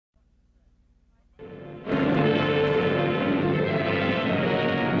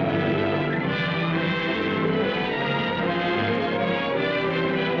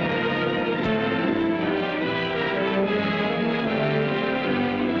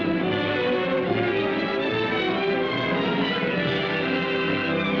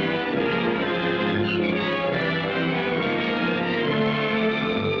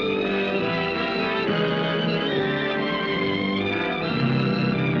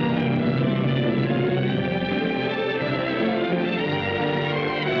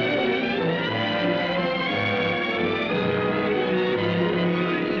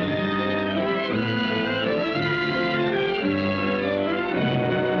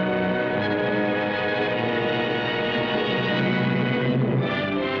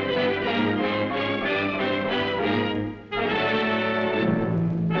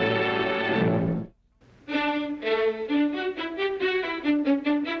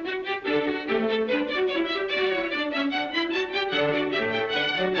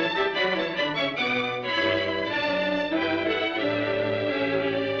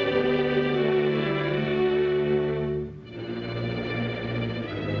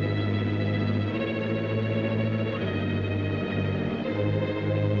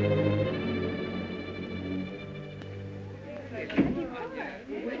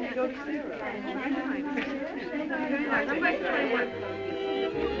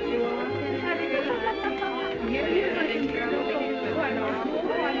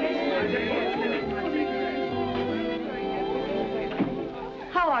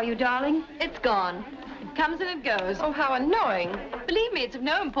are you, darling? It's gone. It comes and it goes. Oh, how annoying. Believe me, it's of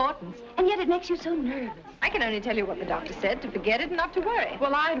no importance. And yet it makes you so nervous. I can only tell you what the doctor said, to forget it and not to worry.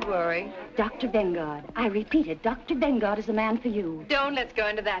 Well, I'd worry. Dr. Vengard. I repeat it, Dr. Vengard is the man for you. Don't let's go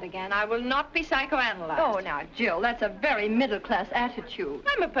into that again. I will not be psychoanalyzed. Oh, now, Jill, that's a very middle-class attitude.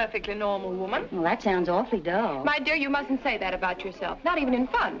 I'm a perfectly normal woman. Well, that sounds awfully dull. My dear, you mustn't say that about yourself, not even in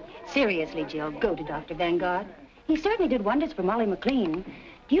fun. Seriously, Jill, go to Dr. Vengard. He certainly did wonders for Molly McLean.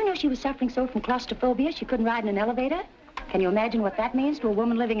 Do you know she was suffering so from claustrophobia she couldn't ride in an elevator? Can you imagine what that means to a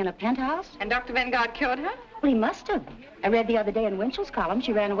woman living in a penthouse? And Dr. Vengard cured her? Well, he must have. I read the other day in Winchell's column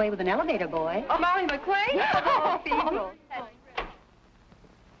she ran away with an elevator boy. Oh, Molly McLean? Oh, people.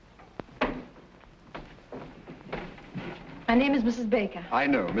 My name is Mrs. Baker. I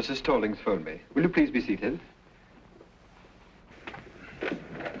know. Mrs. Stallings phoned me. Will you please be seated?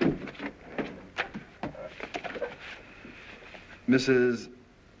 Mrs.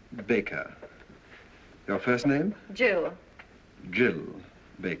 Baker. Your first name? Jill. Jill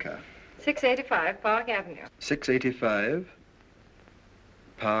Baker. 685 Park Avenue. 685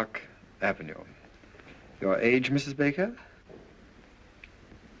 Park Avenue. Your age, Mrs. Baker?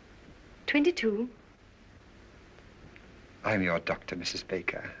 22. I'm your doctor, Mrs.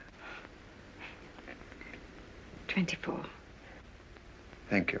 Baker. 24.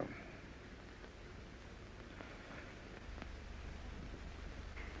 Thank you.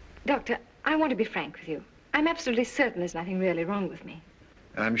 Doctor, I want to be frank with you. I'm absolutely certain there's nothing really wrong with me.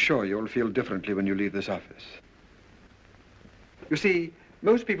 I'm sure you'll feel differently when you leave this office. You see,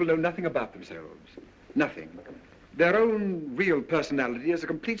 most people know nothing about themselves. Nothing. Their own real personality is a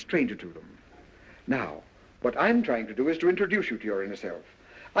complete stranger to them. Now, what I'm trying to do is to introduce you to your inner self.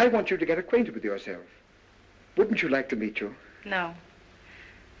 I want you to get acquainted with yourself. Wouldn't you like to meet you? No.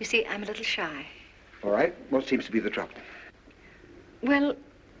 You see, I'm a little shy. All right. What seems to be the trouble? Well,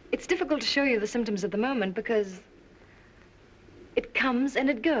 it's difficult to show you the symptoms at the moment because it comes and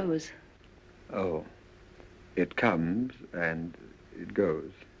it goes. Oh. It comes and it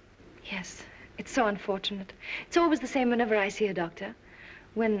goes. Yes. It's so unfortunate. It's always the same whenever I see a doctor.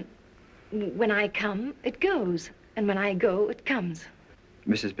 When I come, it goes. And when I go, it comes.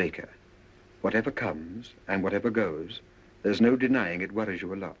 Mrs. Baker, whatever comes and whatever goes, there's no denying it worries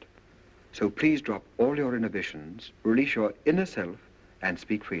you a lot. So please drop all your inhibitions, release your inner self, and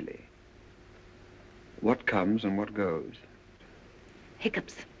speak freely. What comes and what goes?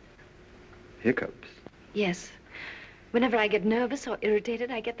 Hiccups. Hiccups? Yes. Whenever I get nervous or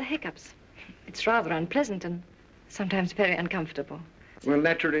irritated, I get the hiccups. It's rather unpleasant and sometimes very uncomfortable. Well,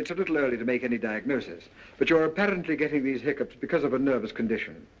 naturally, it's a little early to make any diagnosis, but you're apparently getting these hiccups because of a nervous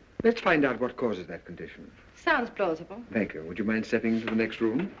condition. Let's find out what causes that condition. Sounds plausible. Thank you. Would you mind stepping into the next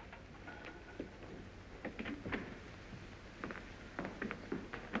room?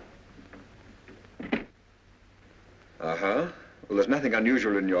 Uh-huh. Well, there's nothing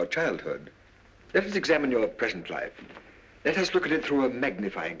unusual in your childhood. Let us examine your present life. Let us look at it through a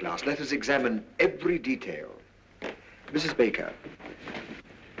magnifying glass. Let us examine every detail. Mrs. Baker,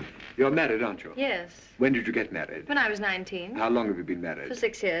 you're married, aren't you? Yes. When did you get married? When I was 19. How long have you been married? For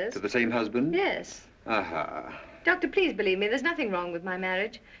 6 years. To the same husband? Yes. Aha. Doctor, please believe me, there's nothing wrong with my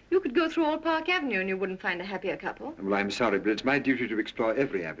marriage. You could go through all Park Avenue and you wouldn't find a happier couple. Well, I'm sorry, but it's my duty to explore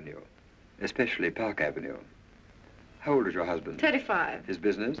every avenue, especially Park Avenue. How old is your husband? 35. His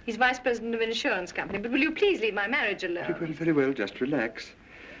business? He's vice president of an insurance company, but will you please leave my marriage alone? Very well, very well. Just relax.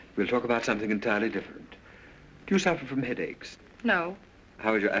 We'll talk about something entirely different. Do you suffer from headaches? No.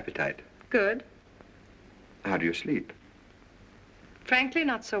 How is your appetite? Good. How do you sleep? Frankly,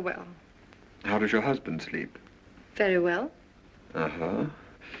 not so well. How does your husband sleep? Very well. Uh-huh.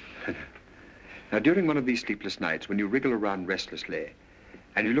 Now, during one of these sleepless nights, when you wriggle around restlessly,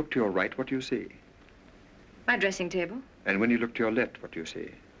 and you look to your right, what do you see? My dressing table. And when you look to your left, what do you see?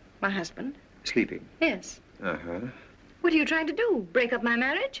 My husband. Sleeping? Yes. Uh-huh. What are you trying to do? Break up my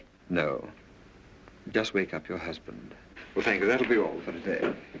marriage? No. Just wake up your husband. Well, thank you. That'll be all for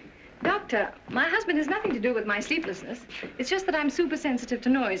today. Doctor, my husband has nothing to do with my sleeplessness. It's just that I'm super sensitive to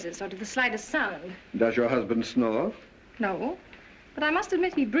noises or to the slightest sound. Does your husband snore? No. But I must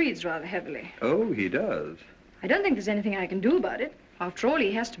admit he breathes rather heavily. Oh, he does. I don't think there's anything I can do about it. After all,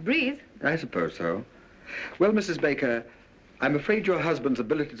 he has to breathe. I suppose so. Well, Mrs. Baker, I'm afraid your husband's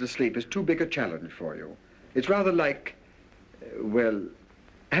ability to sleep is too big a challenge for you. It's rather like, well,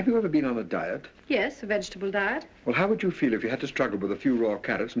 have you ever been on a diet? Yes, a vegetable diet. Well, how would you feel if you had to struggle with a few raw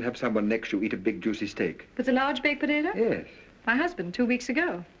carrots and have someone next to you eat a big, juicy steak? With a large baked potato? Yes. My husband, 2 weeks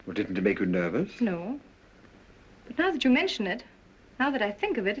ago. Well, didn't it make you nervous? No. But now that you mention it, now that I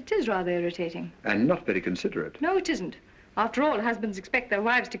think of it, it is rather irritating. And not very considerate. No, it isn't. After all, husbands expect their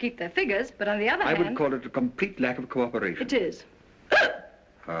wives to keep their figures, but on the other hand... I would call it a complete lack of cooperation. It is.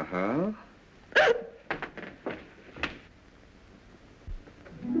 Uh-huh.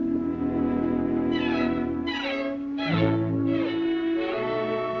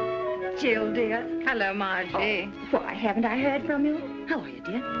 Jill, dear. Hello, Margie. Why, haven't I heard from you? How are you,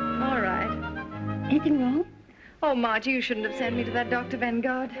 dear? All right. Anything wrong? Oh, Margie, you shouldn't have sent me to that Dr.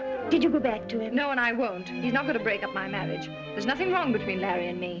 Vanguard. Did you go back to him? No, and I won't. He's not going to break up my marriage. There's nothing wrong between Larry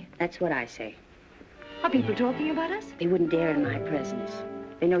and me. That's what I say. Are people talking about us? They wouldn't dare in my presence.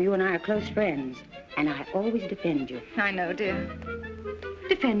 They know you and I are close friends, and I always defend you. I know, dear.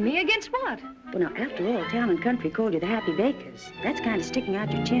 Defend me against what? Well, now, after all, town and country called you the Happy Bakers. That's kind of sticking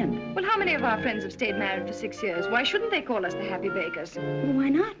out your chin. Well, how many of our friends have stayed married for 6 years? Why shouldn't they call us the Happy Bakers? Well, why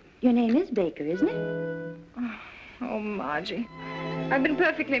not? Your name is Baker, isn't it? Oh, Margie. I've been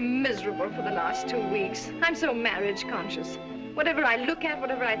perfectly miserable for the last 2 weeks. I'm so marriage conscious. Whatever I look at,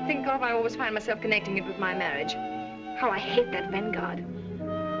 whatever I think of, I always find myself connecting it with my marriage. How I hate that Vanguard.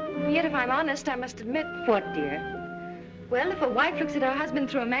 Yet, if I'm honest, I must admit... What, dear? Well, if a wife looks at her husband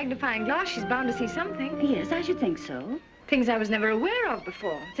through a magnifying glass, she's bound to see something. Yes, I should think so. Things I was never aware of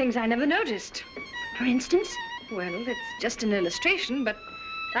before. Things I never noticed. For instance? Well, it's just an illustration, but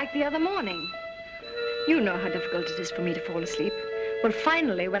like the other morning. You know how difficult it is for me to fall asleep. Well,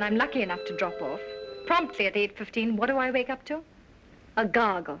 finally, when I'm lucky enough to drop off, promptly at 8:15, what do I wake up to? A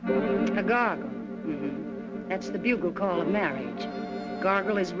gargle. A gargle. Mm-hmm. That's the bugle call of marriage.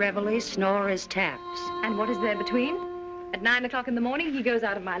 Gargle is reveille, snore is taps. And what is there between? At 9 o'clock in the morning, he goes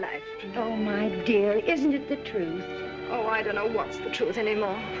out of my life. Oh, my dear, isn't it the truth? Oh, I don't know what's the truth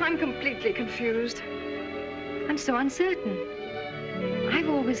anymore. I'm completely confused. I'm so uncertain. I've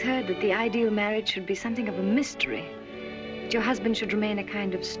always heard that the ideal marriage should be something of a mystery. That your husband should remain a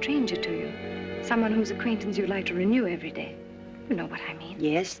kind of stranger to you. Someone whose acquaintance you'd like to renew every day. You know what I mean.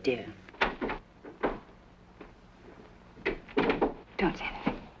 Yes, dear. Don't say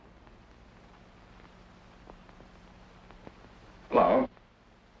anything. Hello.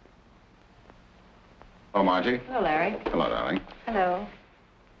 Hello, Margie. Hello, Larry. Hello, darling. Hello.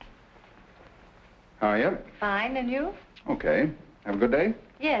 How are you? Fine, and you? Okay. Have a good day?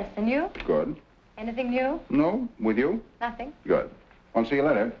 Yes, and you? Good. Anything new? No? With you? Nothing. Good. Won't see you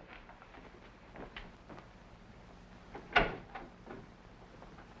later.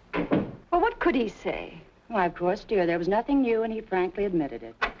 Well, what could he say? Why, of course, dear, there was nothing new, and he frankly admitted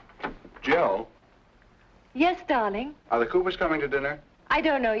it. Jill, Yes, darling. are the Coopers coming to dinner? I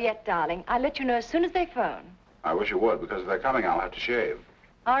don't know yet, darling. I'll let you know as soon as they phone. I wish you would, because if they're coming, I'll have to shave.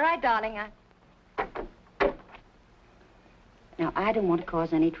 All right, darling. Now, I don't want to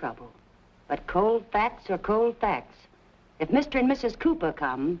cause any trouble, but cold facts are cold facts. If Mr. and Mrs. Cooper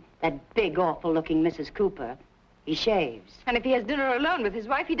come, that big, awful-looking Mrs. Cooper, he shaves. And if he has dinner alone with his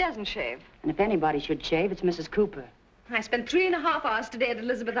wife, he doesn't shave. And if anybody should shave, it's Mrs. Cooper. I spent 3.5 hours today at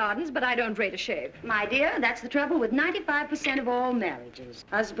Elizabeth Arden's, but I don't rate a shave. My dear, that's the trouble with 95% of all marriages.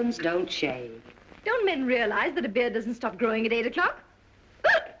 Husbands don't shave. Don't men realize that a beard doesn't stop growing at 8 o'clock?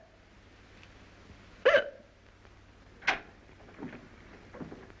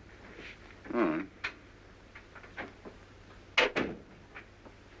 Hmm.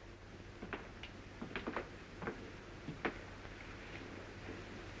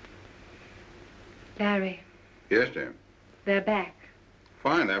 Larry, Yes, dear. they're back.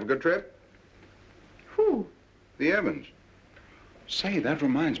 Fine. Have a good trip? Who? The Evans. Say, that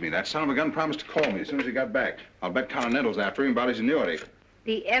reminds me. That son of a gun promised to call me as soon as he got back. I'll bet Continental's after him about his annuity.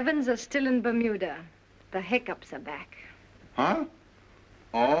 The Evans are still in Bermuda. The Hiccups are back. Huh?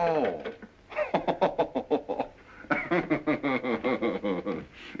 Oh.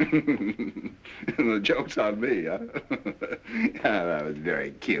 The joke's on me, huh? Yeah, that was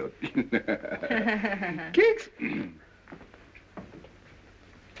very cute. Kicks.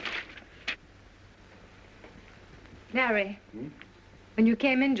 Larry, when you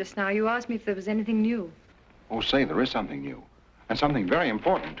came in just now, you asked me if there was anything new. Oh, say, there is something new. And something very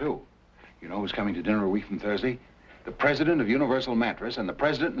important, too. You know who's coming to dinner a week from Thursday? The president of Universal Mattress and the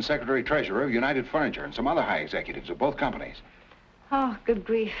president and secretary-treasurer of United Furniture and some other high executives of both companies. Oh, good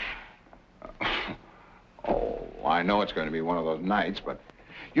grief. Oh, I know it's going to be one of those nights, but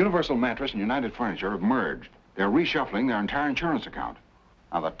Universal Mattress and United Furniture have merged. They're reshuffling their entire insurance account.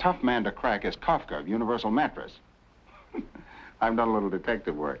 Now, the tough man to crack is Kafka of Universal Mattress. I've done a little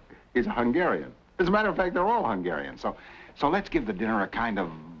detective work. He's a Hungarian. As a matter of fact, they're all Hungarian. So let's give the dinner a kind of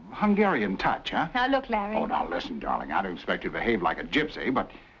Hungarian touch, huh? Now, look, Larry. Oh, now, listen, darling. I don't expect you to behave like a gypsy, but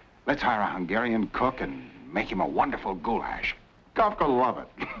let's hire a Hungarian cook and make him a wonderful goulash. Kafka will love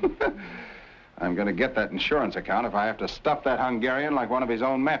it. I'm going to get that insurance account if I have to stuff that Hungarian like one of his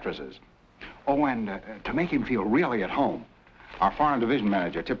own mattresses. Oh, and to make him feel really at home, our foreign division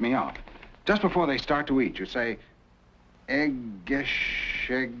manager tipped me off. Just before they start to eat, you say,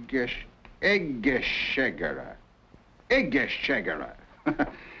 Eggeschegera. Eggeschegera.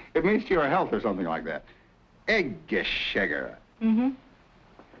 It means to your health or something like that. Eggeschegera. Mm-hmm.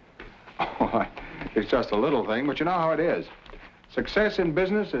 Oh, it's just a little thing, but you know how it is. Success in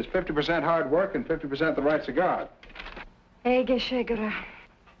business is 50% hard work and 50% the right cigar. Eggeschegera.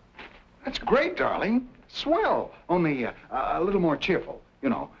 That's great, darling. Swell. Only a little more cheerful. You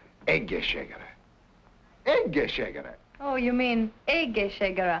know, Eggeschegera. Eggeschegera. Oh, you mean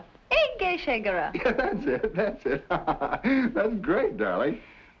Eggeschegera. Eggeschegera. Yeah, that's it. That's great, darling.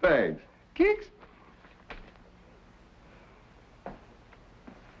 Thanks. Kicks?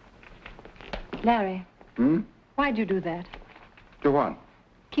 Larry. Hmm? Why'd you do that? Do what?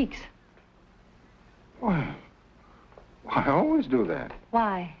 Keeks. Well, I always do that.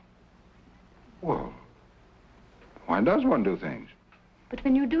 Why? Well, why does one do things? But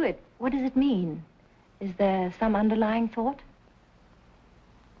when you do it, what does it mean? Is there some underlying thought?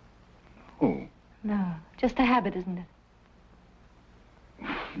 Oh. No, just a habit, isn't it?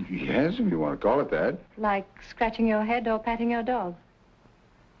 Yes, if you want to call it that. Like scratching your head or patting your dog.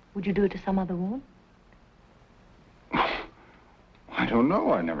 Would you do it to some other woman? I don't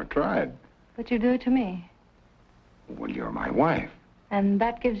know. I never tried. But you do it to me. Well, you're my wife. And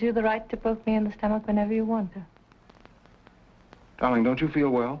that gives you the right to poke me in the stomach whenever you want to. Darling, don't you feel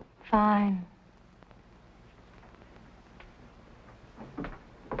well? Fine.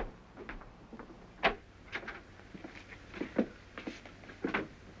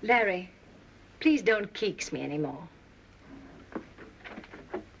 Larry, please don't keeks me anymore.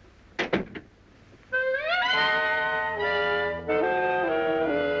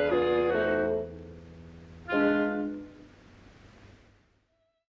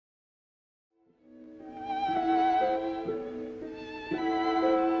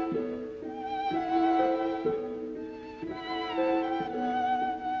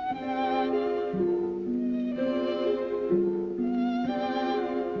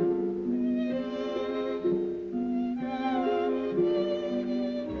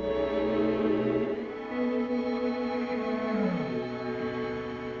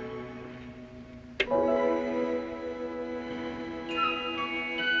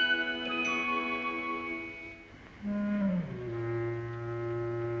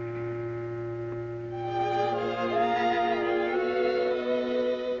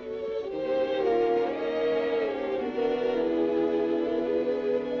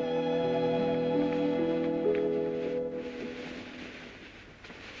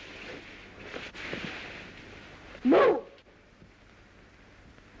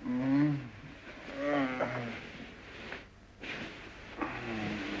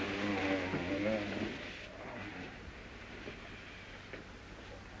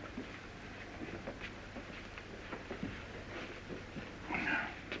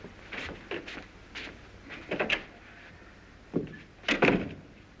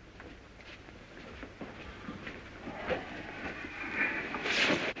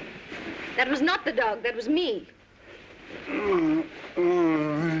 That was not the dog, that was me.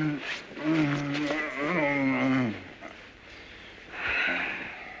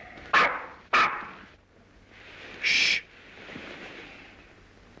 Shh.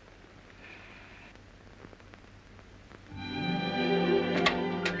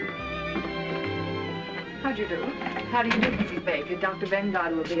 How'd you do? How do you do, Mrs. Baker? Dr.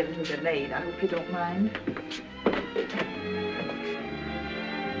 Vanguard will be a little delayed. I hope you don't mind.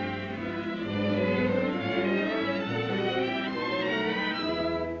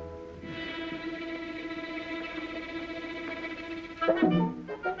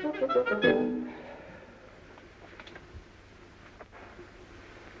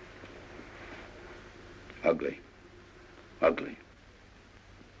 Ugly. Ugly.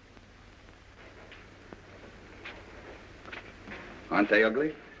 Aren't they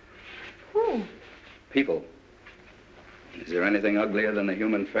ugly? Who? People. Is there anything uglier than the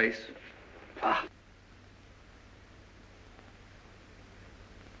human face? Ah.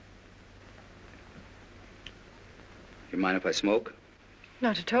 You mind if I smoke?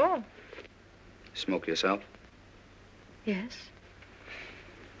 Not at all. Smoke yourself? Yes.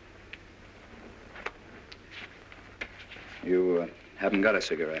 You haven't got a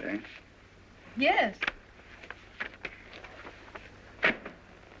cigarette, eh? Yes.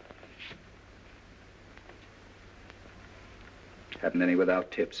 Haven't any without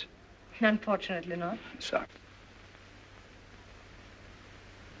tips? Unfortunately not. Sorry.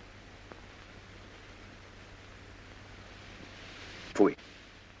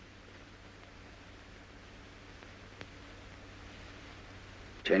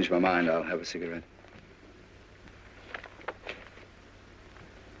 changed my mind. I'll have a cigarette.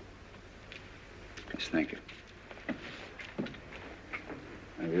 Yes, thank you.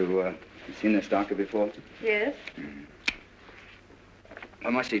 Have you seen this doctor before? Yes. How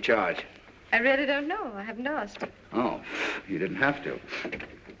much do you charge? I really don't know. I haven't asked. Oh, you didn't have to.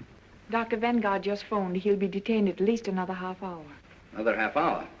 Dr. Vanguard just phoned. He'll be detained at least another half hour. Another half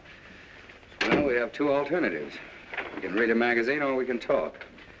hour? Well, we have two alternatives. We can read a magazine or we can talk.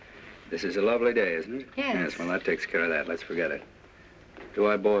 This is a lovely day, isn't it? Yes. Yes, well, that takes care of that. Let's forget it. Do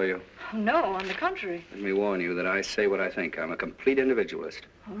I bore you? Oh, no, on the contrary. Let me warn you that I say what I think. I'm a complete individualist.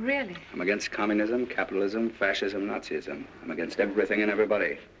 Oh, really? I'm against communism, capitalism, fascism, Nazism. I'm against everything and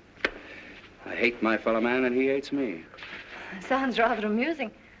everybody. I hate my fellow man and he hates me. Sounds rather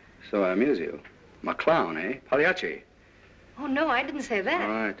amusing. So I amuse you. I'm a clown, eh? Pagliacci. Oh, no, I didn't say that. All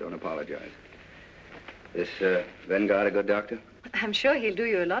right, don't apologize. This Vanguard a good doctor? I'm sure he'll do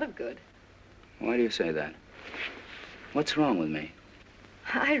you a lot of good. Why do you say that? What's wrong with me?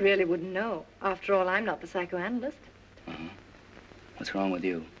 I really wouldn't know. After all, I'm not the psychoanalyst. Uh-huh. What's wrong with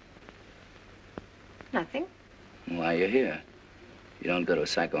you? Nothing. Why are you here? You don't go to a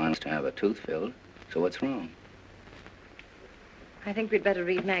psychoanalyst to have a tooth filled. So what's wrong? I think we'd better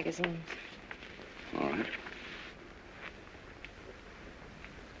read magazines. All right.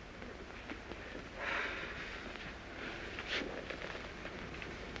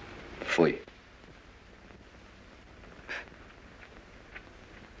 Fui.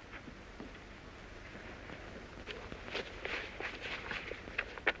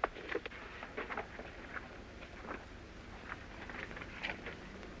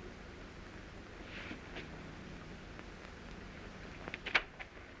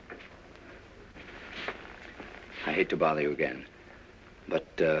 I hate to bother you again, but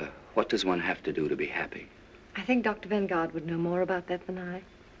what does one have to do to be happy? I think Dr. Vanguard would know more about that than I.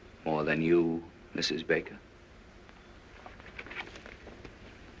 More than you, Mrs. Baker?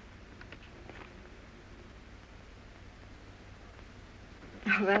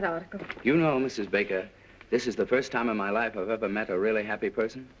 Oh, that article. You know, Mrs. Baker, this is the first time in my life I've ever met a really happy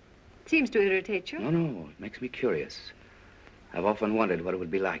person. Seems to irritate you. No, it makes me curious. I've often wondered what it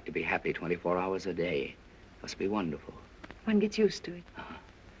would be like to be happy 24 hours a day. Must be wonderful. One gets used to it.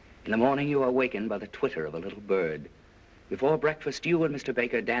 In the morning, you are awakened by the twitter of a little bird. Before breakfast, you and Mr.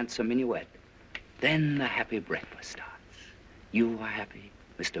 Baker dance a minuet. Then the happy breakfast starts. You are happy.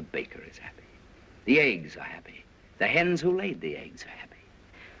 Mr. Baker is happy. The eggs are happy. The hens who laid the eggs are happy.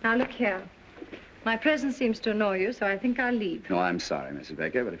 Now, look here. My presence seems to annoy you, so I think I'll leave. No, I'm sorry, Mrs.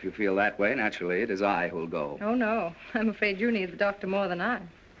 Baker, but if you feel that way, naturally, it is I who'll go. Oh, no. I'm afraid you need the doctor more than I.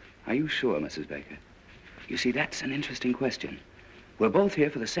 Are you sure, Mrs. Baker? You see, that's an interesting question. We're both here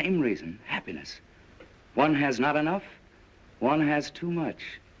for the same reason, happiness. One has not enough, one has too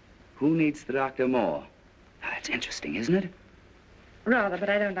much. Who needs the doctor more? Now, that's interesting, isn't it? Rather, but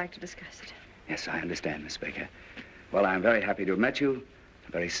I don't like to discuss it. Yes, I understand, Miss Baker. Well, I'm very happy to have met you.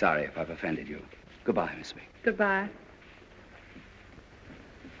 I'm very sorry if I've offended you. Goodbye, Miss Baker. Goodbye.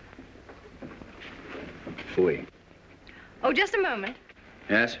 Fui. Oh, just a moment.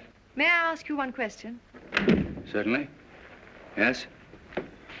 Yes? May I ask you one question? Certainly. Yes?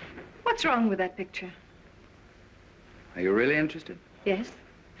 What's wrong with that picture? Are you really interested? Yes.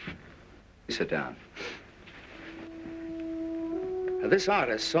 Sit down. Now, this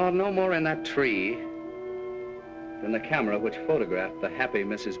artist saw no more in that tree than the camera which photographed the happy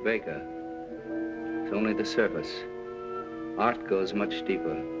Mrs. Baker. It's only the surface. Art goes much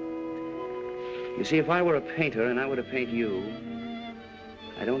deeper. You see, if I were a painter and I were to paint you,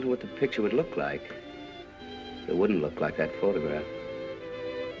 I don't know what the picture would look like. It wouldn't look like that photograph.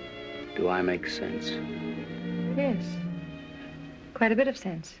 Do I make sense? Yes. Quite a bit of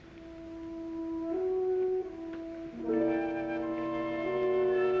sense.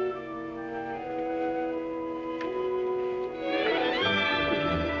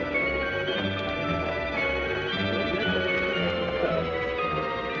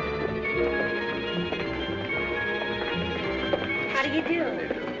 How do you do?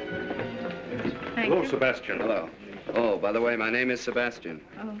 Hello, Sebastian. Hello. Oh, by the way, my name is Sebastian.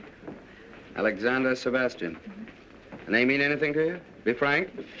 Oh. Alexander Sebastian. The name mean anything to you? Be frank.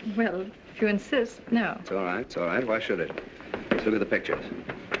 Well, if you insist, no. It's all right. It's all right. Why should it? Let's look at the pictures.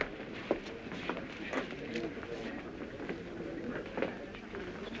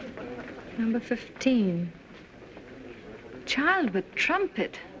 Number 15. Child with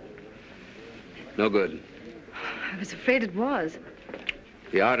trumpet. No good. I was afraid it was.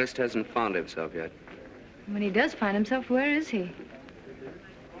 The artist hasn't found himself yet. When he does find himself, where is he?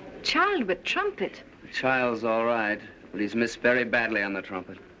 Child with trumpet. The child's all right, but he's missed very badly on the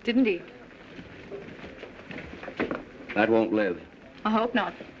trumpet. Didn't he? That won't live. I hope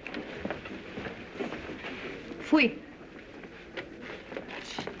not. Fui.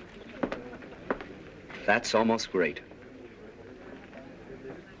 That's almost great.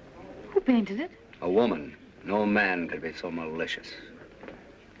 Who painted it? A woman. No man could be so malicious.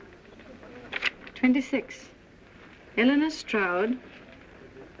 26. Eleanor Stroud.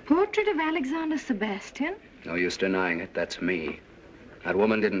 Portrait of Alexander Sebastian. No use denying it. That's me. That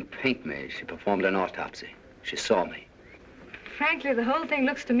woman didn't paint me. She performed an autopsy. She saw me. Frankly, the whole thing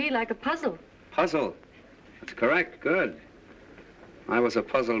looks to me like a puzzle. Puzzle. That's correct. Good. I was a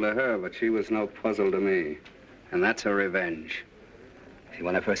puzzle to her, but she was no puzzle to me. And that's her revenge. See,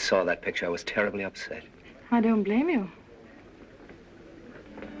 when I first saw that picture, I was terribly upset. I don't blame you.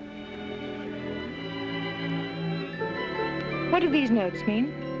 What do these notes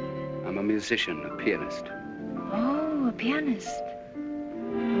mean? I'm a musician, a pianist. Oh, a pianist.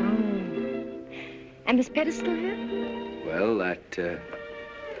 Oh. And this pedestal here? Well, that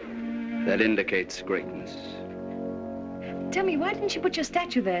indicates greatness. Tell me, why didn't you put your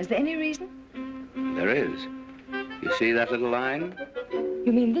statue there? Is there any reason? There is. You see that little line?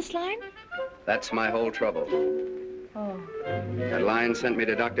 You mean this line? That's my whole trouble. Oh. That line sent me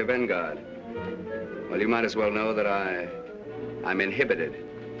to Dr. Vanguard. Well, you might as well know that I'm inhibited,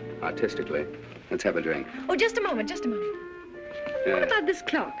 artistically. Let's have a drink. Oh, just a moment, just a moment. Yeah. What about this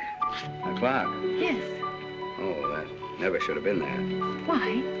clock? A clock? Yes. Oh, that never should have been there.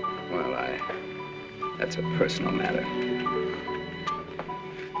 Why? Well, that's a personal matter.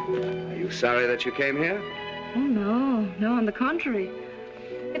 Are you sorry that you came here? Oh, no. No, on the contrary.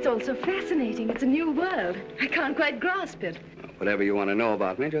 It's all so fascinating. It's a new world. I can't quite grasp it. Whatever you want to know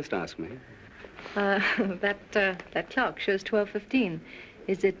about me, just ask me. That clock shows 12:15.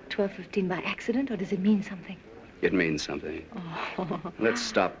 Is it 12:15 by accident, or does it mean something? It means something. Oh. Let's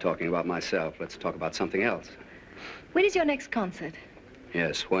stop talking about myself. Let's talk about something else. When is your next concert?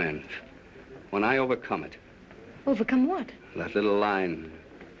 Yes, when? When I overcome it. Overcome what? That little line.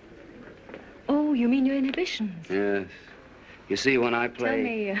 Oh, you mean your inhibitions? Yes. You see, when I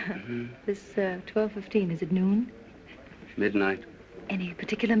play... Tell me, this 12:15, is it noon? Midnight. Any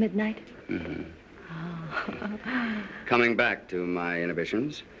particular midnight? Mm-hmm. Oh. Coming back to my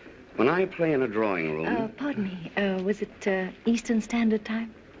inhibitions, when I play in a drawing room... Pardon me, was it Eastern Standard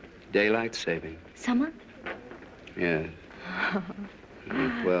Time? Daylight saving. Summer? Yes.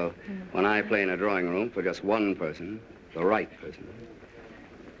 Well, when I play in a drawing room for just one person, the right person,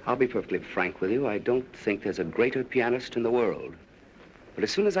 I'll be perfectly frank with you, I don't think there's a greater pianist in the world. But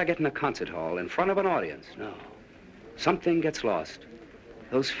as soon as I get in a concert hall in front of an audience, no, something gets lost.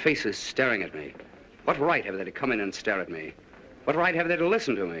 Those faces staring at me. What right have they to come in and stare at me? What right have they to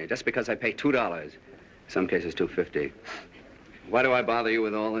listen to me just because I pay $2? Some cases $2.50. Why do I bother you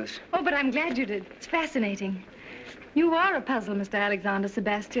with all this? Oh, but I'm glad you did. It's fascinating. You are a puzzle, Mr. Alexander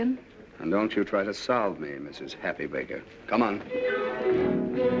Sebastian. And don't you try to solve me, Mrs. Happy Baker. Come on.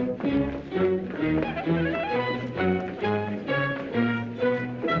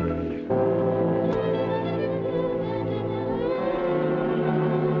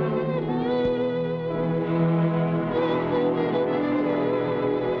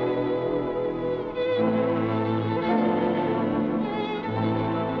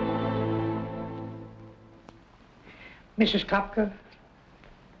 Mrs. Kopka,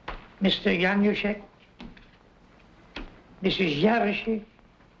 Mr. Yanushek, Mrs. Yaroshi,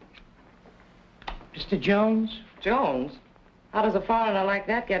 Mr. Jones. Jones? How does a foreigner like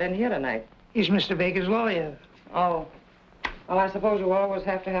that get in here tonight? He's Mr. Baker's lawyer. Oh. Well, I suppose you always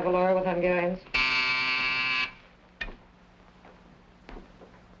have to have a lawyer with Hungarians.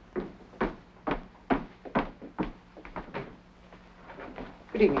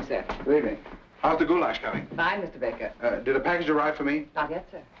 Good evening, sir. Good evening. How's the goulash coming? Fine, Mr. Baker. Did a package arrive for me? Not yet,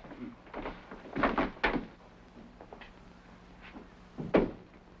 sir.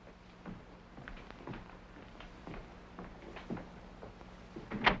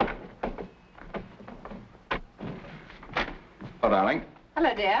 Oh, darling.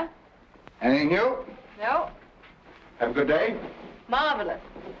 Hello, dear. Anything new? No? Have a good day? Marvelous.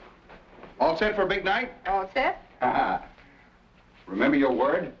 All set for a big night? All set? Ha-ha. Remember your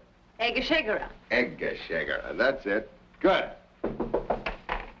word? Egeshegara. Egeshegara. That's it. Good.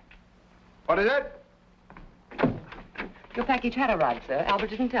 What is it? Your package had arrived, sir. Albert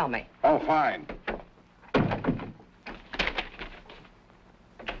didn't tell me. Oh, fine.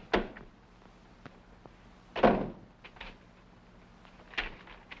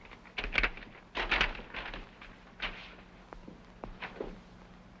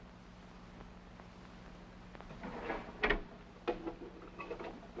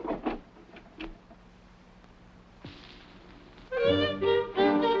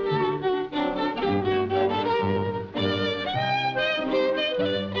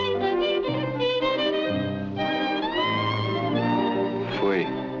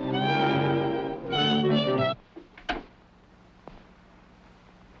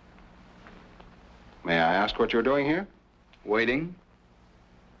 ask what you're doing here? Waiting.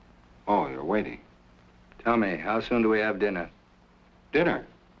 Oh, you're waiting. Tell me, how soon do we have dinner? Dinner?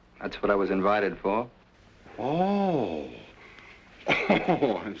 That's what I was invited for. Oh.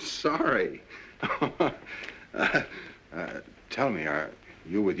 Oh, I'm sorry. Tell me, are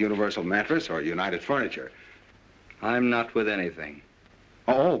you with Universal Mattress or United Furniture? I'm not with anything.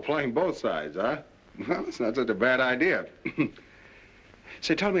 Oh, playing both sides, huh? Well, it's not such a bad idea.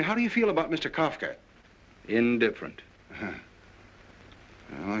 Say, tell me, how do you feel about Mr. Kafka? Indifferent. Well,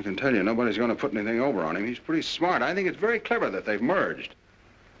 I can tell you, nobody's going to put anything over on him. He's pretty smart. I think it's very clever that they've merged.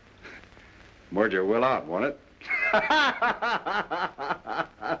 Merger will out, won't it?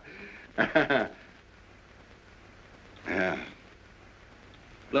 Yeah.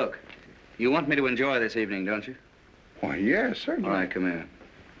 Look, you want me to enjoy this evening, don't you? Why, yes, certainly. All right, come here.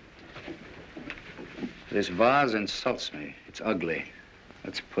 This vase insults me. It's ugly.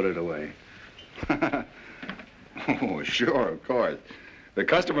 Let's put it away. Oh, sure, of course. The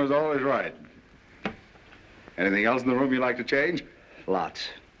customer's always right. Anything else in the room you'd like to change? Lots.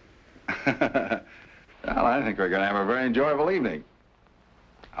 Well, I think we're going to have a very enjoyable evening.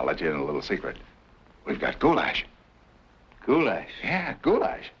 I'll let you in a little secret. We've got goulash. Goulash? Yeah,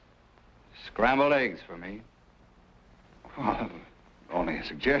 goulash. Scrambled eggs for me. Well, only a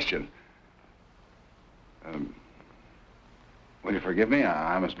suggestion. Will you forgive me?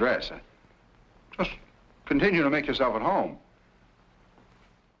 I must dress. Just continue to make yourself at home.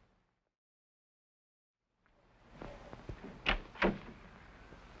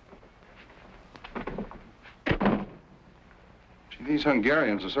 Gee, these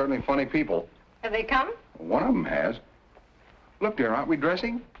Hungarians are certainly funny people. Have they come? One of them has. Look, dear, aren't we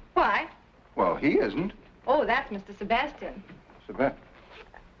dressing? Why? Well, he isn't. Oh, that's Mr. Sebastian. Sebet.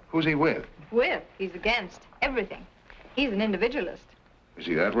 Who's he with? With. He's against everything. He's an individualist. Is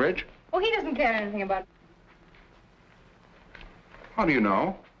he that rich? Oh, he doesn't care anything about... How do you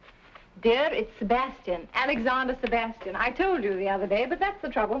know? Dear, it's Sebastian. Alexander Sebastian. I told you the other day, but that's the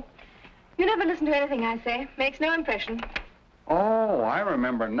trouble. You never listen to anything I say. Makes no impression. Oh, I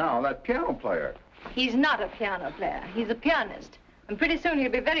remember now, that piano player. He's not a piano player. He's a pianist. And pretty soon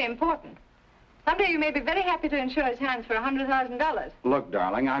he'll be very important. Someday you may be very happy to insure his hands for $100,000. Look,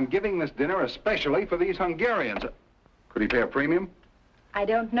 darling, I'm giving this dinner especially for these Hungarians. Could he pay a premium? I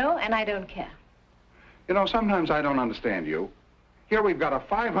don't know, and I don't care. You know, sometimes I don't understand you. Here we've got a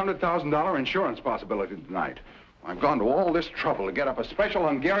 $500,000 insurance possibility tonight. I've gone to all this trouble to get up a special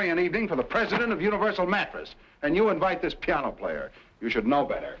Hungarian evening for the president of Universal Mattress. And you invite this piano player. You should know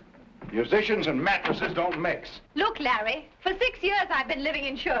better. Musicians and mattresses don't mix. Look, Larry, for 6 years I've been living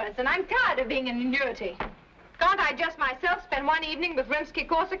insurance, and I'm tired of being an annuity. Can't I just myself spend one evening with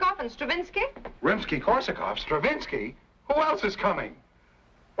Rimsky-Korsakov and Stravinsky? Rimsky-Korsakov? Stravinsky? Who else is coming?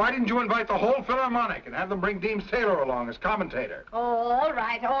 Why didn't you invite the whole Philharmonic and have them bring Deems Taylor along as commentator? Oh, all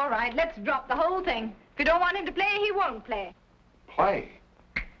right, all right. Let's drop the whole thing. If you don't want him to play, he won't play. Play?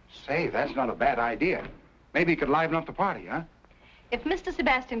 Say, that's not a bad idea. Maybe he could liven up the party, huh? If Mr.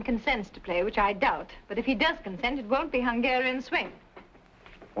 Sebastian consents to play, which I doubt, but if he does consent, it won't be Hungarian swing.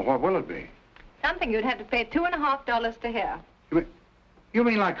 Well, what will it be? Something you'd have to pay $2.50 to hear. You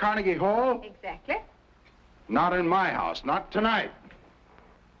mean like Carnegie Hall? Exactly. Not in my house, not tonight.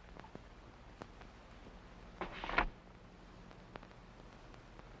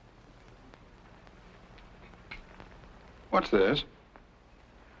 What's this?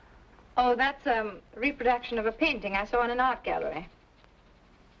 Oh, that's a reproduction of a painting I saw in an art gallery.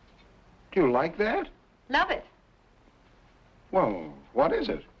 Do you like that? Love it. Well, what is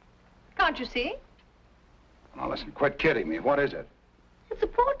it? Can't you see? Now, listen, quit kidding me. What is it? It's a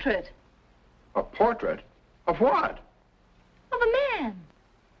portrait. A portrait? Of what? Of a man.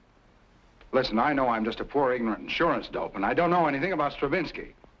 Listen, I know I'm just a poor, ignorant insurance dope, and I don't know anything about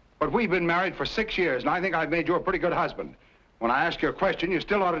Stravinsky. But we've been married for 6 years, and I think I've made you a pretty good husband. When I ask you a question, you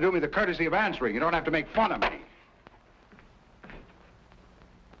still ought to do me the courtesy of answering. You don't have to make fun of me.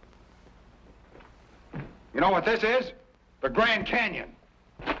 You know what this is? The Grand Canyon.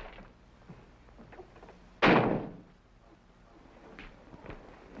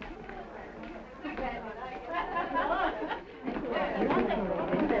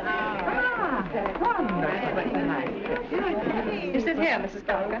 You sit here, Mrs.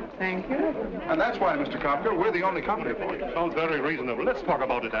 Kafka. Thank you. And that's why, Mr. Kafka, we're the only company for you. Sounds very reasonable. Let's talk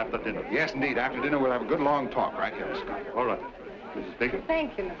about it after dinner. Yes, indeed. After dinner, we'll have a good long talk right here, Mr. Kafka. All right. Mrs. Baker?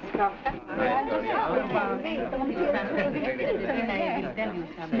 Thank you, Mrs. Kafka.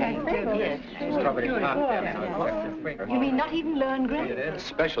 You mean not even Lohengrin?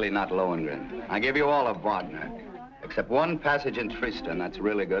 Especially not Lohengrin. I give you all of Wagner. Except one passage in Tristan. That's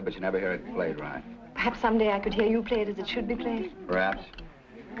really good, but you never hear it played right. Perhaps someday I could hear you play it as it should be played. Perhaps.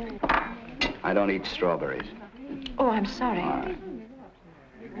 I don't eat strawberries. Oh, I'm sorry. All right.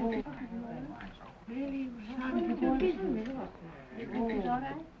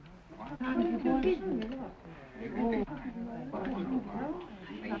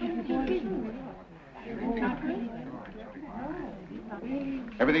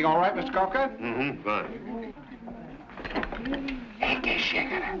 Everything all right, Mr. Kafka? Mm-hmm, fine.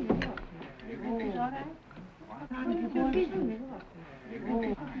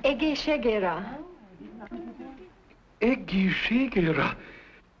 Egészségére. Egészségére.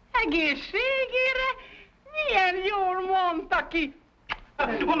 Egészségére? Milyen jól mondta ki.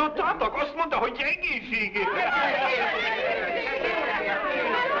 Hallottátok? Azt mondta, hogy egészségére.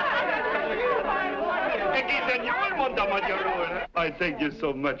 Egészen jól mondta magyarul. I thank you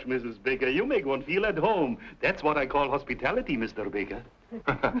so much, Mrs. Baker. You make one feel at home. That's what I call hospitality, Mr. Baker.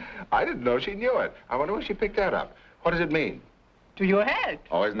 I didn't know she knew it. I wonder where she picked that up. What does it mean? To your health.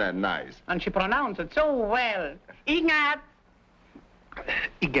 Oh, isn't that nice? And she pronounced it so well. Ignát!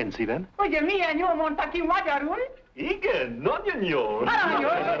 Igen, szívem. Ugye milyen jól mondta ki magyarul? Igen, nagyon jól. Nagyon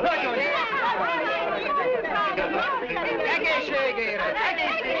jól. Nagyon jól. Egészségére!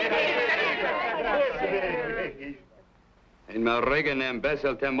 Én már régen nem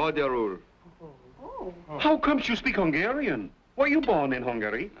beszéltem magyarul. How comes you speak Hungarian? Were you born in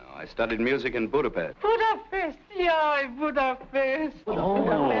Hungary? No, I studied music in Budapest. Budapest. Jaj, Budapest.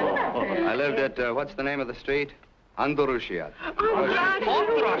 Oh. I lived at, what's the name of the street? Andorushiat.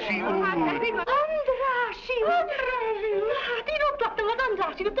 Andrássy úr. Andrássy! Hát én ott laktam az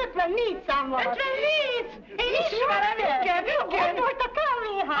Andrássy, 54 számmal. 54? Én ismerem őket. Ott volt a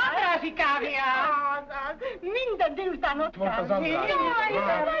kávéház. Andrássy kávéház. Minden délután ott volt az Andrássy.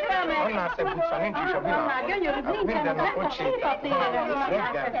 Annál szebb utca nincs is a világon. Minden nap ott sétáltam.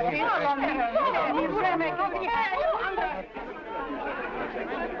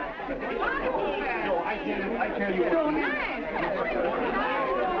 Reggel, I tell you what.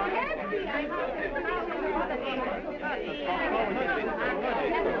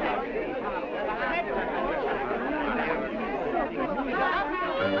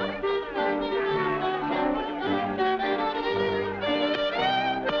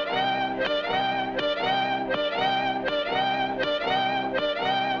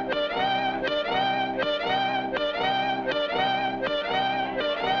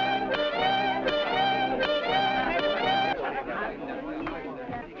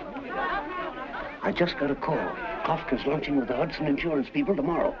 I just got a call. Kafka's lunching with the Hudson Insurance people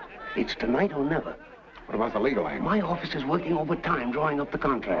tomorrow. It's tonight or never. What about the legal aid? My office is working overtime, drawing up the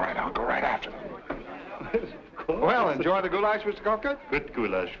contract. All right, I'll go right after them. Well, enjoy the goulash, Mr. Kafka? Good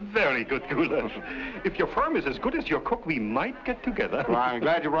goulash. Very good goulash. If your firm is as good as your cook, we might get together. Well, I'm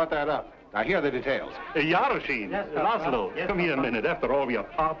glad you brought that up. Now, here are the details. Yaroshin, Laszlo, come here a minute. After all, we are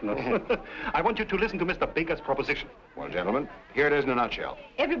partners. I want you to listen to Mr. Baker's proposition. Well, gentlemen, here it is in a nutshell.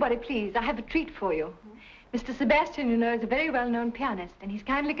 Everybody, please, I have a treat for you. Mr. Sebastian, you know, is a very well-known pianist, and he's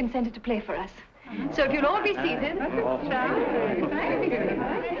kindly consented to play for us. So if you'll all be seated.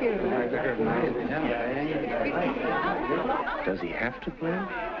 Does he have to play?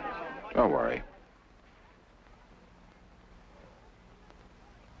 Don't worry.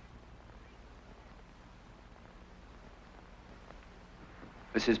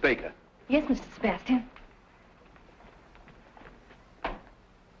 Mrs. Baker. Yes, Mr. Sebastian. Would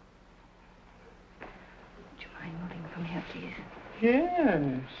you mind moving from here, please? Yes.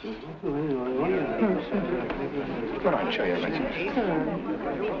 Go on, show your legs.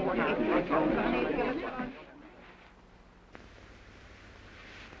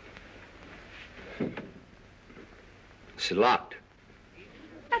 It's locked.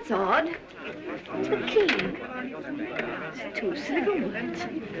 That's odd. It's the key. It's two silver words.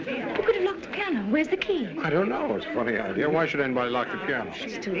 Who could have locked the piano? Where's the key? I don't know. It's a funny idea. Why should anybody lock the piano?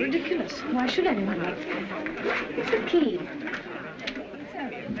 It's too ridiculous. Why should anyone lock the piano? It's the key.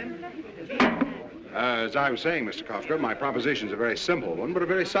 As I was saying, Mr. Kafka, my proposition's a very simple one, but a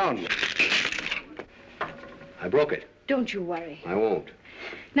very sound one. I broke it. Don't you worry. I won't.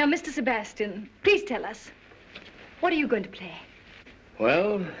 Now, Mr. Sebastian, please tell us, what are you going to play?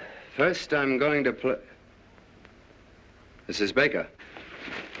 Well, first I'm going to play... Mrs. Baker.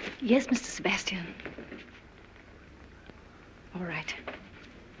 Yes, Mr. Sebastian. All right.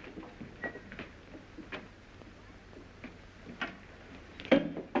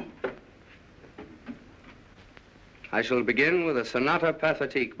 I shall begin with a Sonata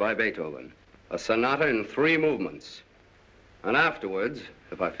Pathétique by Beethoven. A sonata in 3 movements. And afterwards,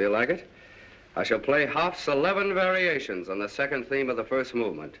 if I feel like it, I shall play Hoff's 11 variations on the second theme of the first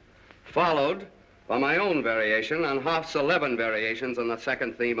movement, followed for my own variation on Hoff's 11 variations on the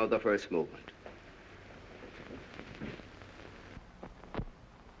second theme of the first movement.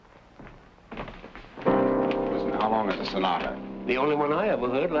 Listen, how long is the sonata? The only one I ever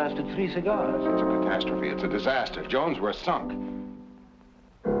heard lasted 3 cigars. It's a catastrophe. It's a disaster. Jones, we're sunk.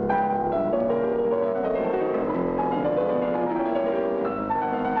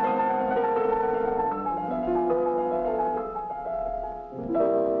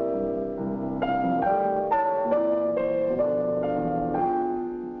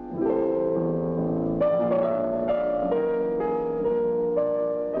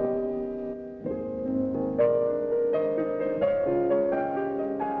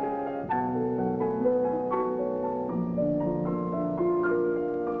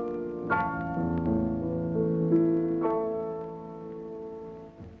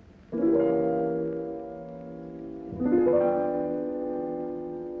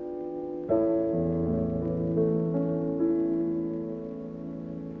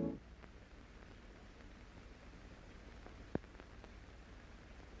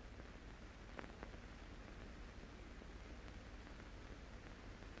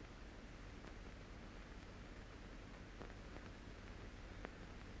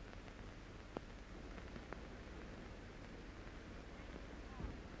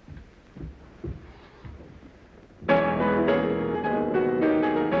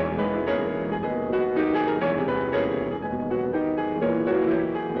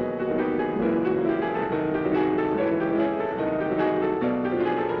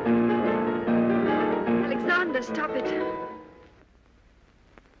 Stop it.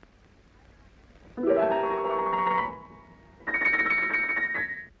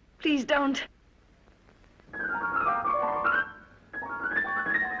 Please don't.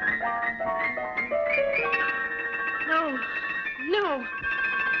 No. No.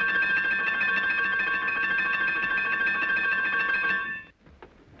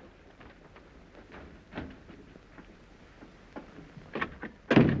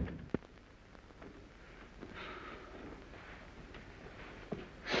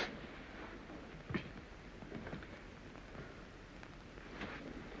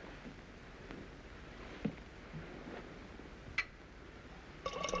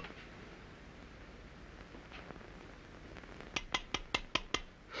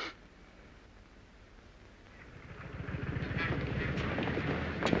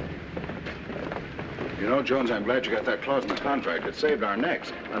 You know, Jones, I'm glad you got that clause in the contract. It saved our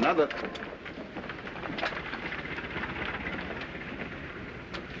necks. Another...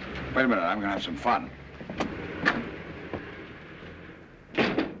 Wait a minute, I'm gonna have some fun.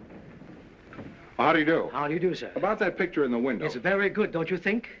 How do you do? How do you do, sir? About that picture in the window. It's very good, don't you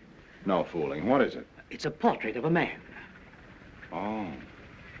think? No fooling. What is it? It's a portrait of a man. Oh.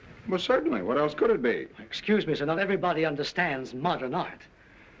 Well, certainly. What else could it be? Excuse me, sir. Not everybody understands modern art.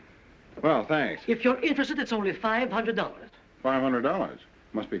 Well, thanks. If you're interested, it's only $500. $500?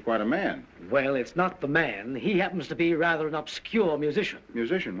 Must be quite a man. Well, it's not the man. He happens to be rather an obscure musician.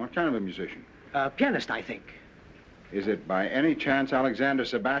 Musician? What kind of a musician? A pianist, I think. Is it by any chance Alexander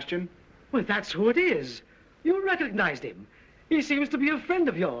Sebastian? Well, that's who it is. You recognized him. He seems to be a friend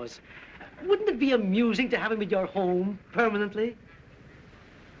of yours. Wouldn't it be amusing to have him in your home permanently?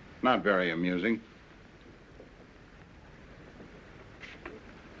 Not very amusing.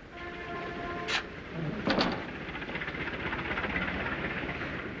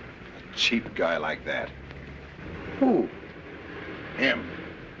 A cheap guy like that. Who? Him.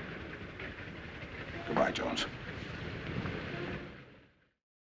 Goodbye, Jones.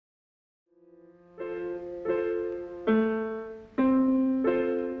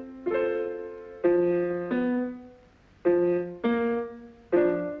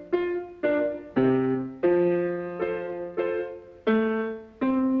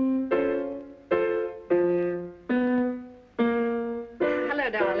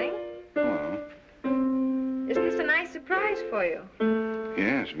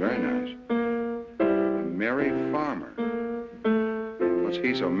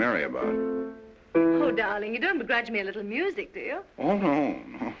 Begrudge me a little music, do you? Oh, no,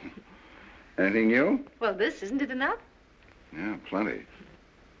 no. Anything new? Well, this, isn't it enough? Yeah, plenty.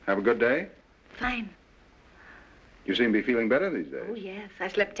 Have a good day? Fine. You seem to be feeling better these days. Oh, yes. I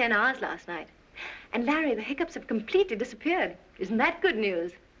slept 10 hours last night. And, Larry, the hiccups have completely disappeared. Isn't that good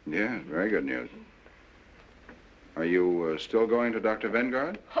news? Yeah, very good news. Are you still going to Dr.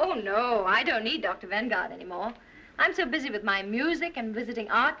 Vanguard? Oh, no. I don't need Dr. Vanguard anymore. I'm so busy with my music and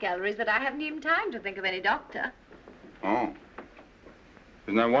visiting art galleries that I haven't even time to think of any doctor. Oh.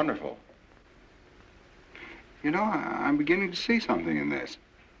 Isn't that wonderful? You know, I'm beginning to see something in this.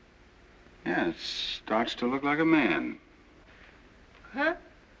 Yeah, it starts to look like a man. Huh?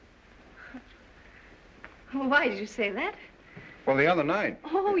 Why did you say that? Well, the other night.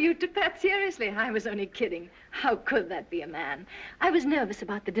 Oh, you took that seriously. I was only kidding. How could that be a man? I was nervous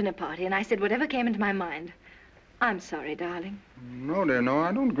about the dinner party, and I said whatever came into my mind. I'm sorry, darling. No, dear, no,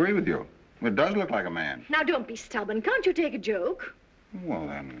 I don't agree with you. It does look like a man. Now, don't be stubborn. Can't you take a joke? Well,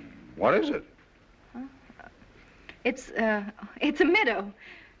 then, what is it? Huh? It's a meadow.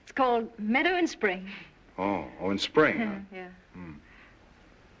 It's called Meadow in Spring. Oh, in spring, huh? Yeah. Hmm.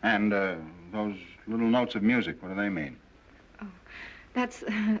 And, those little notes of music, what do they mean? Oh, that's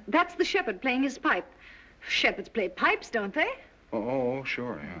the shepherd playing his pipe. Shepherds play pipes, don't they? Oh,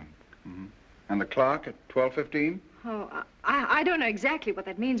 sure, yeah. Mm-hmm. And the clock at 12:15? Oh, I don't know exactly what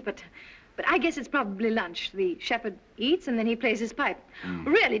that means, but I guess it's probably lunch. The shepherd eats and then he plays his pipe.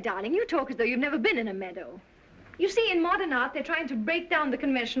 Really, darling, you talk as though you've never been in a meadow. You see, in modern art, they're trying to break down the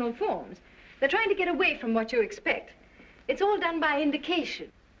conventional forms. They're trying to get away from what you expect. It's all done by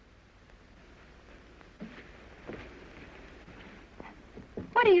indication.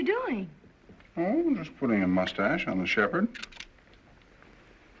 What are you doing? Oh, just putting a mustache on the shepherd.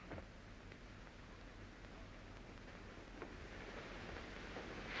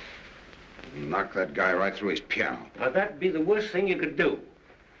 Knock that guy right through his piano. Now, that'd be the worst thing you could do.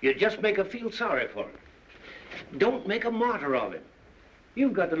 You'd just make her feel sorry for him. Don't make a martyr of him.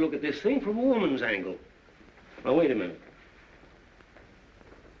 You've got to look at this thing from a woman's angle. Now, wait a minute.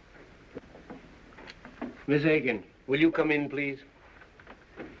 Miss Aiken, will you come in, please?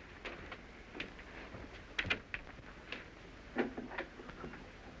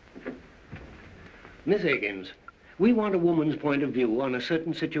 Miss Higgins, we want a woman's point of view on a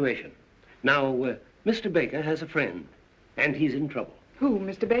certain situation. Now, Mr. Baker has a friend, and he's in trouble. Who,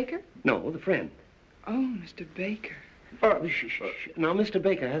 Mr. Baker? No, the friend. Oh, Mr. Baker. Shh. Now, Mr.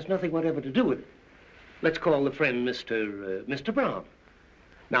 Baker has nothing whatever to do with it. Let's call the friend Mr. Brown.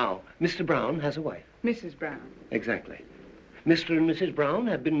 Now, Mr. Brown has a wife. Mrs. Brown. Exactly. Mr. and Mrs. Brown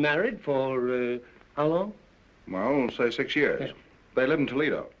have been married for, how long? Well, say 6 years. Yeah. They live in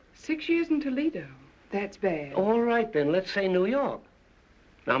Toledo. 6 years in Toledo. That's bad. All right, then, let's say New York.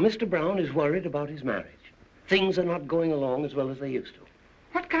 Now, Mr. Brown is worried about his marriage. Things are not going along as well as they used to.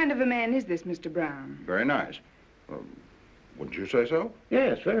 What kind of a man is this, Mr. Brown? Very nice. Wouldn't you say so?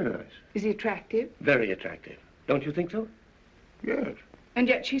 Yes, very nice. Is he attractive? Very attractive. Don't you think so? Yes. And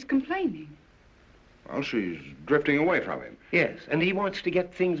yet she's complaining. Well, she's drifting away from him. Yes, and he wants to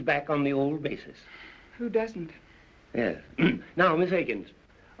get things back on the old basis. Who doesn't? Yes. Now, Miss Aikens,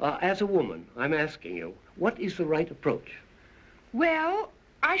 as a woman, I'm asking you, what is the right approach? Well,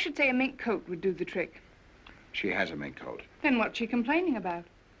 I should say a mink coat would do the trick. She has a mink coat. Then what's she complaining about?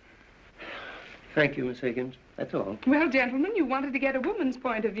 Thank you, Miss Higgins. That's all. Well, gentlemen, you wanted to get a woman's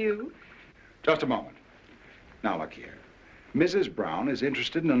point of view. Just a moment. Now, look here. Mrs. Brown is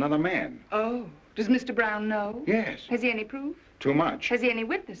interested in another man. Oh. Does Mr. Brown know? Yes. Has he any proof? Too much. Has he any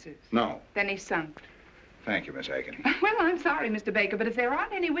witnesses? No. Then he's sunk. Thank you, Miss Aiken. Well, I'm sorry, Mr. Baker, but if there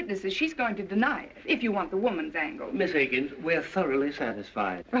aren't any witnesses, she's going to deny it, if you want the woman's angle. Miss Higgins, we're thoroughly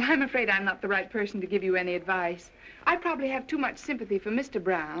satisfied. Well, I'm afraid I'm not the right person to give you any advice. I probably have too much sympathy for Mr.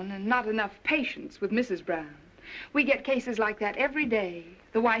 Brown and not enough patience with Mrs. Brown. We get cases like that every day.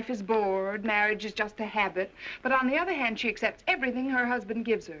 The wife is bored, marriage is just a habit, but on the other hand, she accepts everything her husband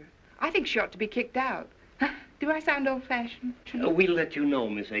gives her. I think she ought to be kicked out. Do I sound old-fashioned? We'll let you know,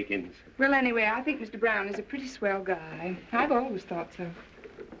 Miss Aikens. Well, anyway, I think Mr. Brown is a pretty swell guy. I've always thought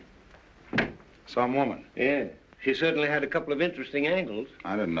so. Some woman. Yeah. She certainly had a couple of interesting angles.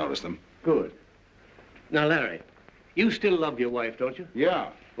 I didn't notice them. Good. Now, Larry, you still love your wife, don't you? Yeah.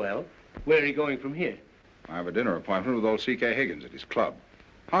 Well, where are you going from here? I have a dinner appointment with old C.K. Higgins at his club.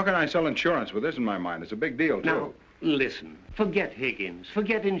 How can I sell insurance with this in my mind? It's a big deal, too. Now, listen. Forget Higgins.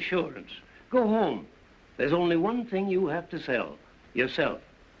 Forget insurance. Go home. There's only one thing you have to sell. Yourself.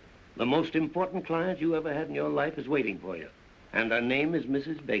 The most important client you ever had in your life is waiting for you. And her name is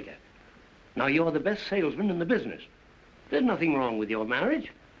Mrs. Baker. Now, you're the best salesman in the business. There's nothing wrong with your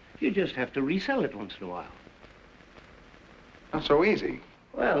marriage. You just have to resell it once in a while. Not so easy.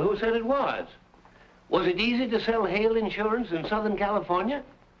 Well, who said it was? Was it easy to sell hail insurance in Southern California?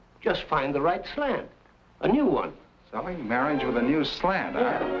 Just find the right slant. A new one. Selling marriage with a new slant,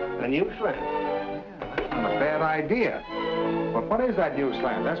 huh? A new slant. Not a bad idea. But what is that new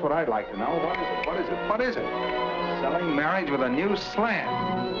slant? That's what I'd like to know. What is it? What is it? What is it? Selling marriage with a new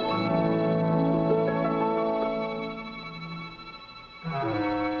slant.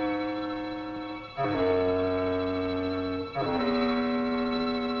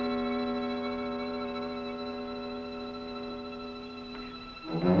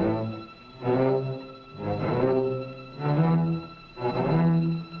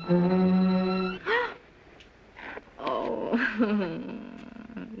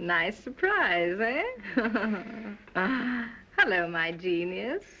 Nice surprise, eh? Hello, my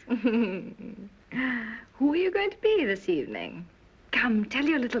genius. Who are you going to be this evening? Come, tell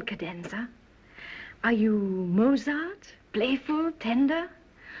your little cadenza. Are you Mozart, playful, tender?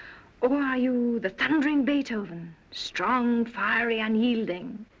 Or are you the thundering Beethoven, strong, fiery,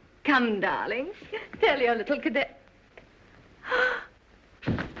 unyielding? Come, darling, tell your little cadenza.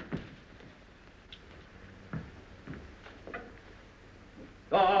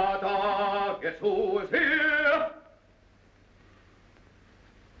 Da, guess who is here?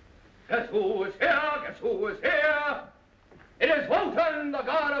 Guess who is here? Guess who is here? It is Wotan, the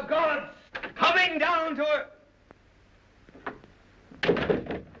god of gods, coming down to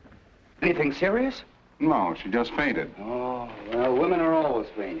it. Anything serious? No, she just fainted. Oh, well, women are always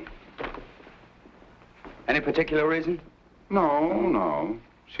fainting. Any particular reason? No.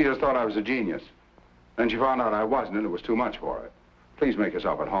 She just thought I was a genius. Then she found out I wasn't, and it was too much for her. Please make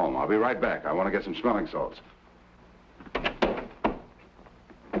yourself at home. I'll be right back. I want to get some smelling salts.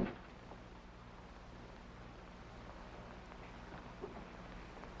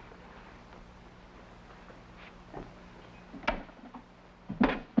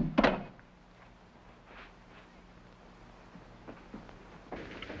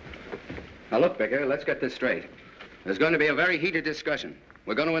 Now, look, Baker, let's get this straight. There's going to be a very heated discussion.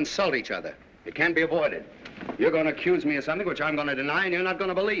 We're going to insult each other. It can't be avoided. You're going to accuse me of something which I'm going to deny and you're not going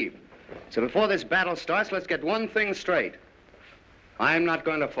to believe. So before this battle starts, let's get one thing straight. I'm not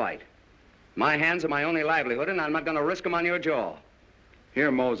going to fight. My hands are my only livelihood, and I'm not going to risk them on your jaw. Here,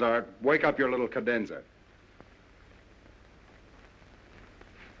 Mozart, wake up your little cadenza.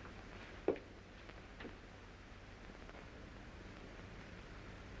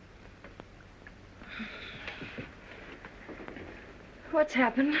 What's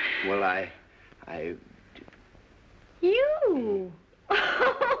happened? Well, I... You! What?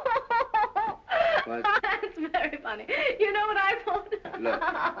 That's very funny. You know what I thought? Look,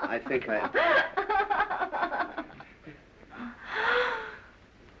 I think I...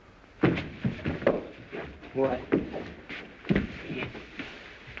 What?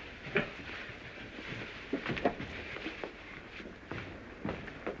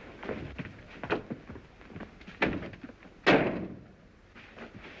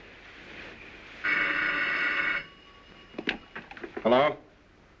 Hello?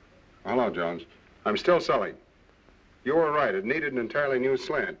 Hello, Jones. I'm still selling. You were right. It needed an entirely new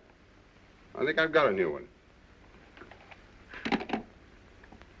slant. I think I've got a new one.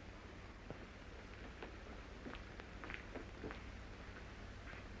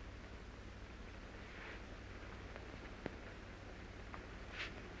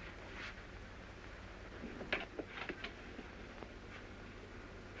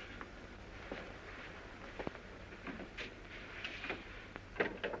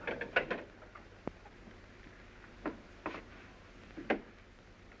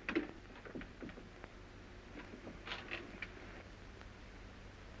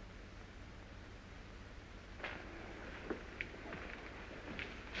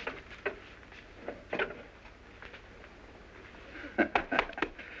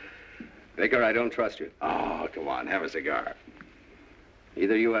 Baker, I don't trust you. Oh, come on, have a cigar.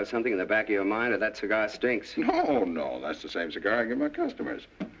 Either you have something in the back of your mind or that cigar stinks. No, that's the same cigar I give my customers.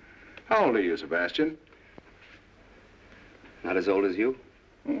 How old are you, Sebastian? Not as old as you?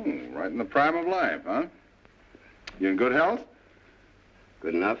 Oh, right in the prime of life, huh? You in good health?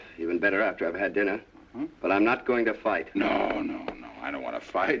 Good enough. Even better after I've had dinner. But I'm not going to fight. No, I don't want to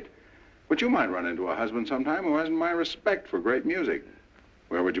fight. But you might run into a husband sometime who hasn't my respect for great music.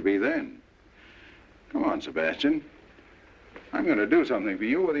 Where would you be then? Come on, Sebastian. I'm going to do something for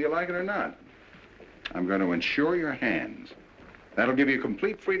you, whether you like it or not. I'm going to insure your hands. That'll give you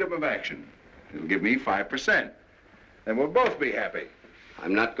complete freedom of action. It'll give me 5%. Then we'll both be happy.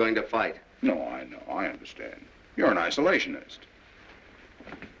 I'm not going to fight. No, I know. I understand. You're an isolationist.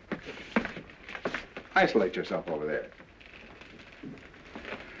 Isolate yourself over there.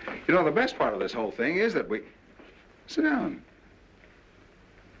 You know, the best part of this whole thing is that we... Sit down.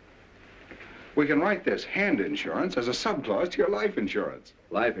 We can write this hand insurance as a subclause to your life insurance.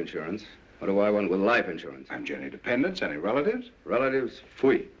 Life insurance? What do I want with life insurance? Haven't you any dependents, any relatives? Relatives?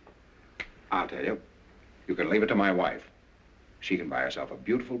 Fui. I'll tell you. You can leave it to my wife. She can buy herself a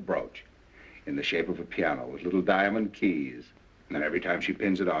beautiful brooch in the shape of a piano with little diamond keys. And then every time she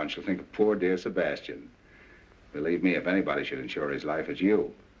pins it on, she'll think of poor dear Sebastian. Believe me, if anybody should insure his life, it's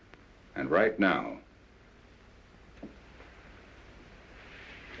you. And right now...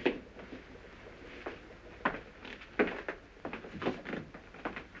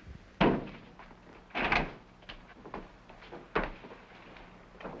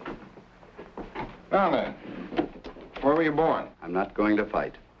 Well then, where were you born? I'm not going to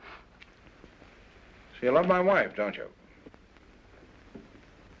fight. So you love my wife, don't you?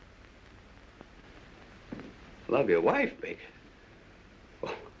 Love your wife, Baker?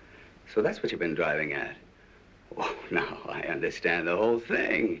 Oh, so that's what you've been driving at. Oh, now I understand the whole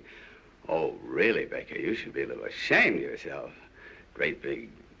thing. Oh, really, Baker, you should be a little ashamed of yourself. Great big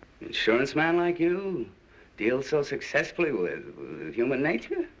insurance man like you deals so successfully with human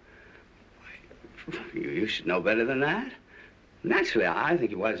nature. You should know better than that. Naturally, I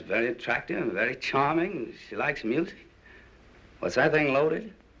think your wife's very attractive and very charming. She likes music. What's that thing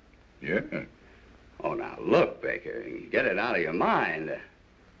loaded? Yeah. Oh, now, look, Baker, get it out of your mind.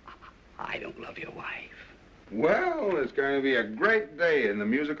 I don't love your wife. Well, it's going to be a great day in the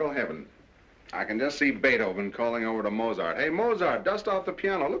musical heaven. I can just see Beethoven calling over to Mozart. Hey, Mozart, dust off the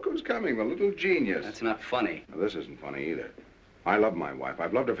piano. Look who's coming, the little genius. That's not funny. Now, this isn't funny either. I love my wife.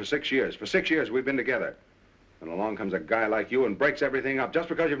 I've loved her for 6 years. For 6 years, we've been together. And along comes a guy like you and breaks everything up just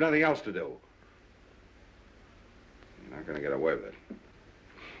because you've nothing else to do. You're not going to get away with it.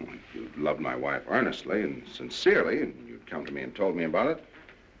 If you'd loved my wife earnestly and sincerely, and you'd come to me and told me about it,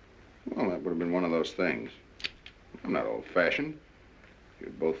 well, that would have been one of those things. I'm not old-fashioned. If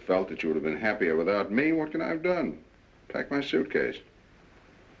you'd both felt that you would have been happier without me, what can I have done? Pack my suitcase.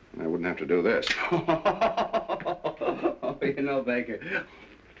 And I wouldn't have to do this. Oh, you know, Baker,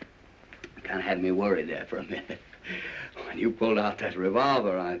 kind of had me worried there for a minute. When you pulled out that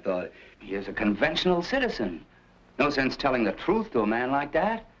revolver, I thought, here's a conventional citizen. No sense telling the truth to a man like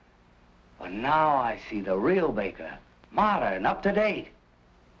that. But now I see the real Baker, modern, up to date.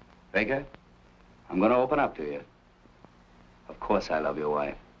 Baker, I'm going to open up to you. Of course I love your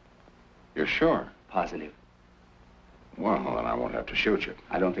wife. You're sure? Positive. Well, then I won't have to shoot you.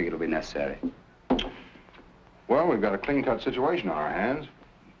 I don't think it'll be necessary. Well, we've got a clean-cut situation on our hands.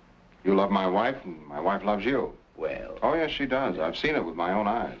 You love my wife, and my wife loves you. Well... Oh, yes, she does. I've seen it with my own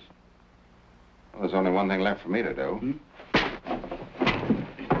eyes. Well, there's only one thing left for me to do.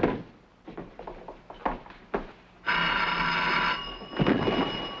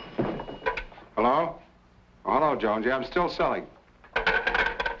 Hello? Oh, hello, Jonesy. I'm still selling.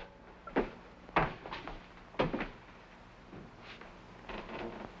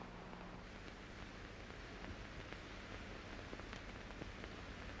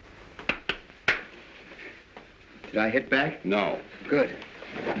 Did I hit back? No. Good.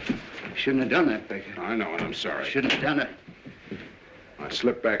 Shouldn't have done that, Baker. I know, and I'm sorry. Shouldn't have done it. I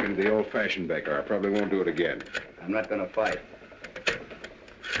slipped back into the old-fashioned Baker. I probably won't do it again. I'm not going to fight.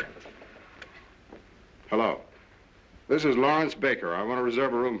 Hello. This is Lawrence Baker. I want to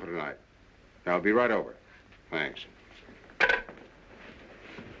reserve a room for tonight. I'll be right over. Thanks.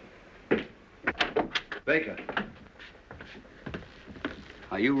 Baker.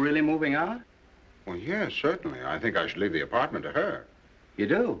 Are you really moving out? Well, yes, certainly. I think I should leave the apartment to her. You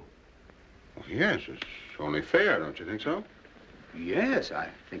do? Well, yes, it's only fair, don't you think so? Yes, I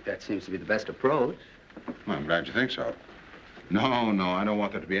think that seems to be the best approach. Well, I'm glad you think so. No, I don't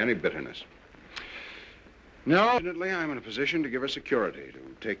want there to be any bitterness. No, fortunately, I'm in a position to give her security, to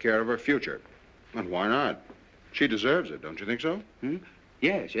take care of her future. And why not? She deserves it, don't you think so?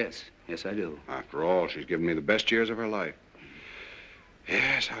 Yes, I do. After all, she's given me the best years of her life.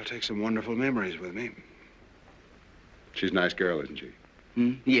 Yes, I'll take some wonderful memories with me. She's a nice girl, isn't she?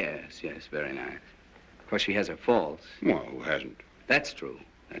 Yes, very nice. Of course, she has her faults. Well, who hasn't? That's true.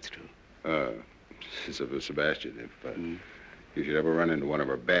 Sebastian, if you should ever run into one of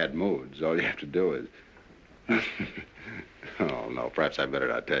her bad moods, all you have to do is... Oh, no, perhaps I better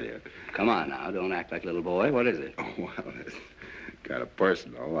not tell you. Come on now, don't act like a little boy. What is it? Oh, well, it's kind of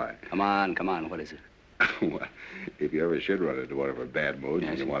personal. Why? Come on, what is it? Well, if you ever should run into one of her bad moods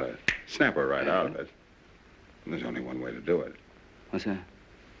and you want to snap her right out of it, there's only one way to do it. What's that?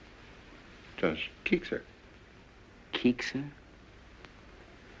 Just keeks her. Keeks her?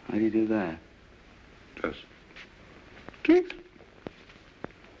 How do you do that? Just keeks.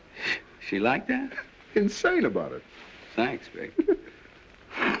 She like that? Insane about it. Thanks, Vic.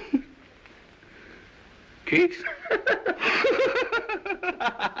 Keeks?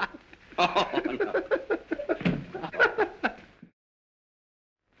 Oh, no.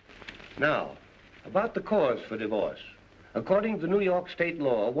 Now, about the cause for divorce. According to the New York state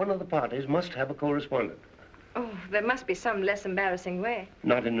law, one of the parties must have a correspondent. Oh, there must be some less embarrassing way.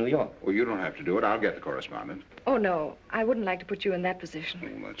 Not in New York. Well, you don't have to do it. I'll get the correspondent. Oh, no. I wouldn't like to put you in that position.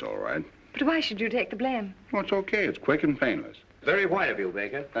 Oh, that's all right. But why should you take the blame? Well, it's okay. It's quick and painless. Very white of you,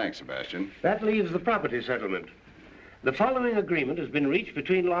 Baker. Thanks, Sebastian. That leaves the property settlement. The following agreement has been reached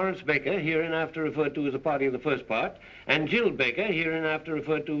between Lawrence Baker, hereinafter referred to as the party of the first part, and Jill Baker, hereinafter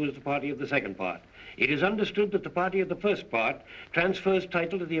referred to as the party of the second part. It is understood that the party of the first part transfers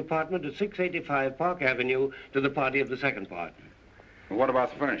title to the apartment at 685 Park Avenue to the party of the second part. Well, what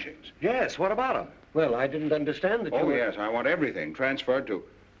about the furnishings? Yes, what about them? Well, I didn't understand that you Oh, were... yes, I want everything transferred to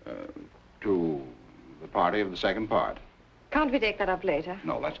the party of the second part. Can't we take that up later?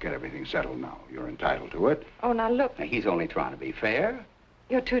 No, let's get everything settled now. You're entitled to it. Oh, now look. He's only trying to be fair.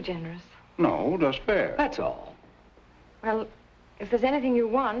 You're too generous. No, just fair. That's all. Well, if there's anything you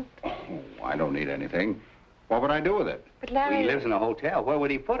want... Oh, I don't need anything. What would I do with it? But Larry... He lives in a hotel. Where would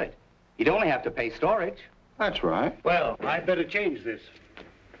he put it? He'd only have to pay storage. That's right. Well, I'd better change this.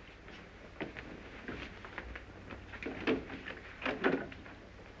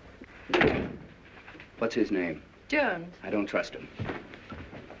 What's his name? Jones. I don't trust him.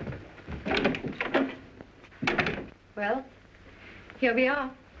 Well, here we are.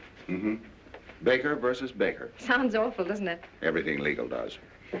 Mm-hmm. Baker versus Baker. Sounds awful, doesn't it? Everything legal does.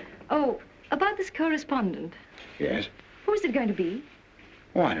 Oh, about this correspondent. Yes? Who's it going to be?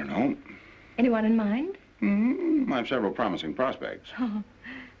 Oh, I don't know. Anyone in mind? Mm-hmm. I have several promising prospects. Oh,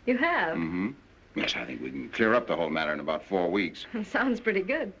 you have? Mm-hmm. Yes, I think we can clear up the whole matter in about 4 weeks. Sounds pretty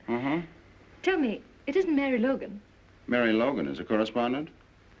good. Mm-hmm. Tell me, it isn't Mary Logan? Mary Logan is a correspondent?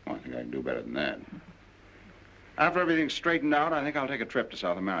 Oh, I think I can do better than that. After everything's straightened out, I think I'll take a trip to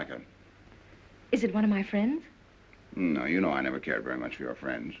South America. Is it one of my friends? No, you know I never cared very much for your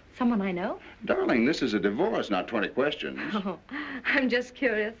friends. Someone I know? Darling, this is a divorce, not 20 questions. Oh, I'm just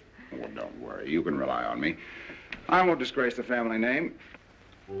curious. Well, don't worry. You can rely on me. I won't disgrace the family name.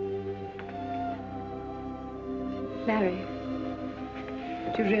 Larry,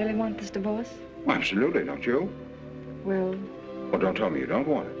 do you really want this divorce? Well, absolutely, don't you? Well... Well, don't tell me you don't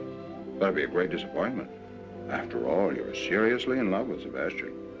want it. That'd be a great disappointment. After all, you're seriously in love with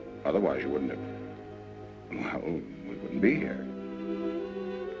Sebastian. Otherwise, you wouldn't have... Well, we wouldn't be here.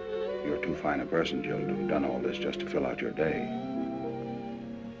 You're too fine a person, Jill, to have done all this just to fill out your day.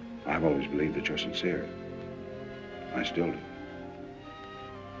 I've always believed that you're sincere. I still do.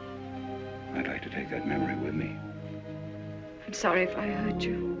 I'd like to take that memory with me. I'm sorry if I hurt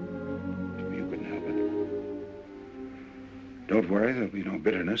you. You couldn't help it. Don't worry, there'll be no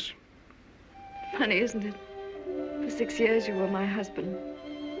bitterness. Funny, isn't it? For 6 years, you were my husband.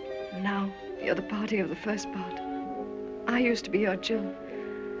 And now, you're the party of the first part. I used to be your Jill.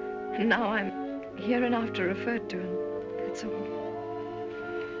 And now I'm hereinafter referred to, and that's all.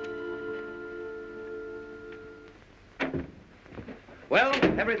 Well,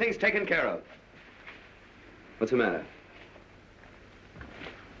 everything's taken care of. What's the matter?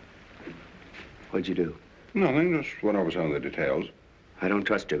 What'd you do? Nothing, just went over some of the details. I don't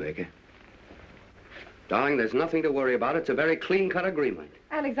trust you, Baker. Darling, there's nothing to worry about. It's a very clean-cut agreement.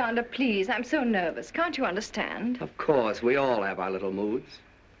 Alexander, please, I'm so nervous. Can't you understand? Of course, we all have our little moods.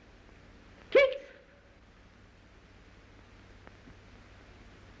 Keith!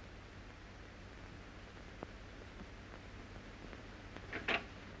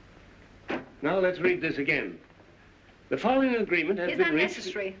 Now let's read this again. The following agreement has It's been reached...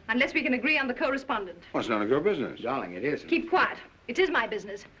 unnecessary, unless we can agree on the correspondent. Well, it's none of your business. Darling, it isn't. Keep quiet. It is my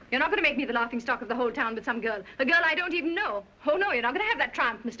business. You're not going to make me the laughingstock of the whole town with some girl. A girl I don't even know. Oh, no, you're not going to have that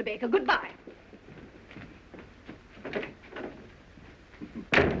triumph, Mr. Baker. Goodbye.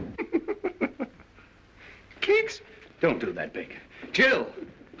 Keeks? Don't do that, Baker. Jill!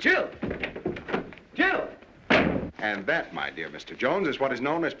 Jill! Jill! And that, my dear Mr. Jones, is what is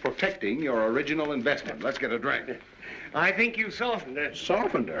known as protecting your original investment. Let's get a drink. I think you softened her.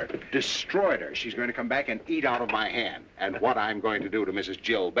 Softened her, destroyed her. She's going to come back and eat out of my hand. And what I'm going to do to Mrs.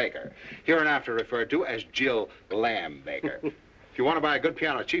 Jill Baker, hereinafter referred to as Jill Lamb Baker. If you want to buy a good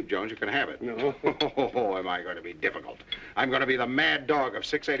piano cheap, Jones, you can have it. No. Oh, am I going to be difficult? I'm going to be the mad dog of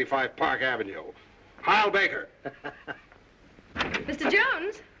 685 Park Avenue. Heil Baker. Mr.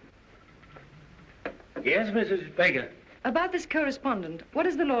 Jones? Yes, Mrs. Baker. About this correspondent, what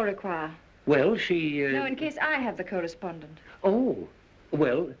does the law require? Well, she... No, in case I have the correspondent. Oh,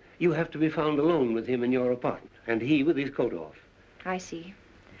 well, you have to be found alone with him in your apartment, and he with his coat off. I see.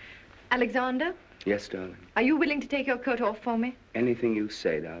 Alexander, Yes, darling. are you willing to take your coat off for me? Anything you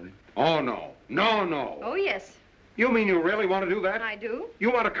say, darling. Oh, no. No, no. Oh, yes. You mean you really want to do that? I do.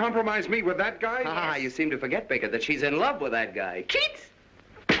 You want to compromise me with that guy? Ah, you seem to forget, Baker, that she's in love with that guy. Keats!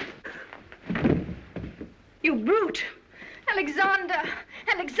 You brute! Alexander!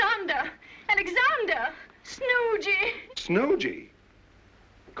 Alexander! Alexander! Snoogey! Snoogey?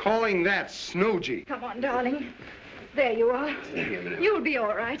 Calling that Snoogey? Come on, darling. There you are. You'll be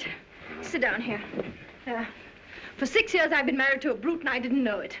all right. Sit down here. For 6 years, I've been married to a brute, and I didn't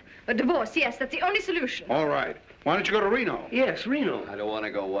know it. A divorce, yes, that's the only solution. All right. Why don't you go to Reno? Yes, Reno. I don't want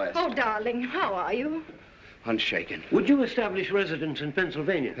to go west. Oh, darling, how are you? Unshaken. Would you establish residence in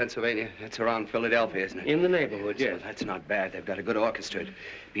Pennsylvania? Pennsylvania? That's around Philadelphia, isn't it? In the neighborhood, yes. Well, that's not bad. They've got a good orchestra. It'd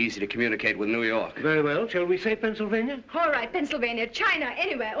be easy to communicate with New York. Very well. Shall we say Pennsylvania? All right, Pennsylvania, China,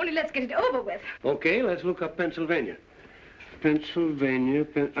 anywhere. Only let's get it over with. Okay, let's look up Pennsylvania. Pennsylvania,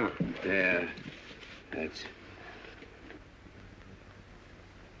 There. That's...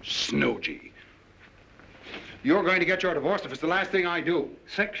 Snoogy. You're going to get your divorce if it's the last thing I do.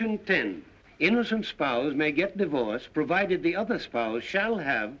 Section 10. Innocent spouse may get divorced provided the other spouse shall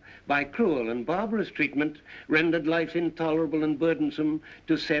have, by cruel and barbarous treatment, rendered life intolerable and burdensome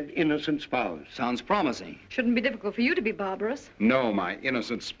to said innocent spouse. Sounds promising. Shouldn't be difficult for you to be barbarous. No, my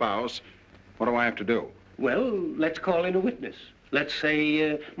innocent spouse. What do I have to do? Well, let's call in a witness. Let's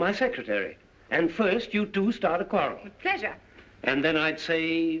say my secretary. And first, you two start a quarrel. With pleasure. And then I'd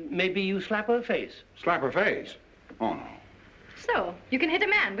say maybe you slap her face. Slap her face? Oh, no. So, you can hit a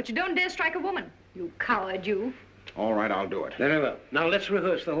man, but you don't dare strike a woman. You coward, you. All right, I'll do it. Very well. Now, let's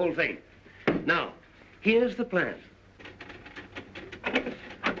rehearse the whole thing. Now, here's the plan.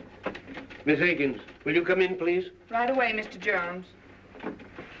 Miss Higgins, will you come in, please? Right away, Mr. Jones.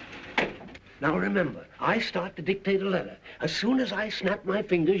 Now, remember, I start to dictate a letter. As soon as I snap my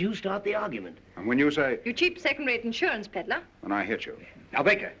fingers, you start the argument. And when you say... You cheap second-rate insurance peddler. When I hit you. Now,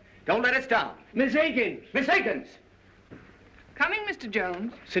 Baker, don't let us down. Miss Higgins! Miss Higgins! Coming, Mr.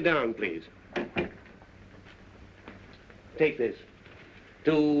 Jones. Sit down, please. Take this.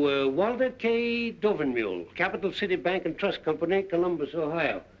 To Walter K. Dovenmule, Capital City Bank and Trust Company, Columbus,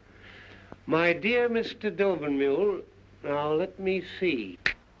 Ohio. My dear Mr. Dovenmule, now let me see.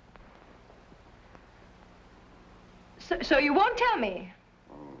 So you won't tell me?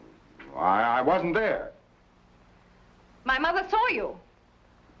 I wasn't there. My mother saw you.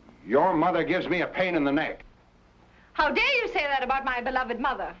 Your mother gives me a pain in the neck. How dare you say that about my beloved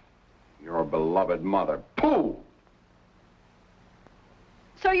mother? Your beloved mother. Pooh!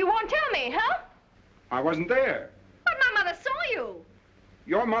 So you won't tell me, huh? I wasn't there. But my mother saw you.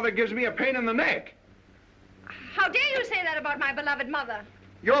 Your mother gives me a pain in the neck. How dare you say that about my beloved mother?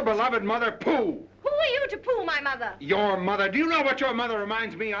 Your beloved mother. Pooh! Who are you to poo my mother? Your mother. Do you know what your mother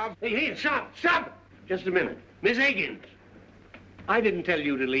reminds me of? Hey, stop, stop! Just a minute. Miss Higgins, I didn't tell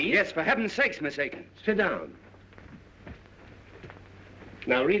you to leave. Yes, for heaven's sakes, Miss Higgins. Sit down.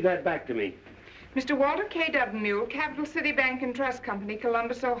 Now, read that back to me. Mr. Walter K. Dovenmule, Capital City Bank and Trust Company,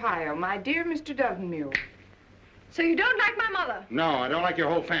 Columbus, Ohio. My dear Mr. Dovenmule. So you don't like my mother? No, I don't like your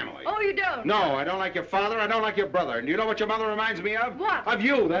whole family. Oh, you don't? No, I don't like your father, I don't like your brother. And do you know what your mother reminds me of? What? Of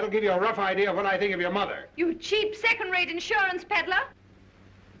you. That'll give you a rough idea of what I think of your mother. You cheap second-rate insurance peddler.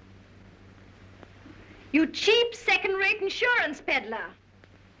 You cheap second-rate insurance peddler.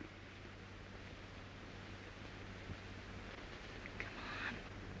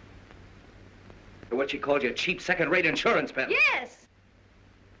 What she called you, a cheap second-rate insurance peddler. Yes.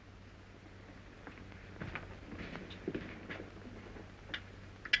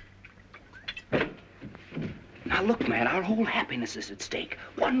 Now, look, man, our whole happiness is at stake.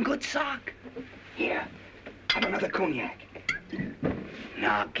 One good sock. Here, have another cognac.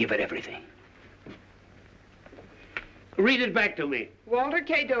 Now, give it everything. Read it back to me. Walter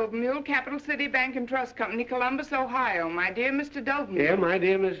K. Dovenmule, Capital City Bank and Trust Company, Columbus, Ohio. My dear Mr. Dovenmule. Yeah, my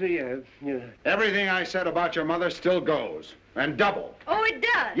dear Mr. Yeah. Everything I said about your mother still goes. And double. Oh, it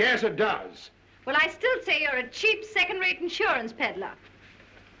does? Yes, it does. Well, I still say you're a cheap second-rate insurance peddler.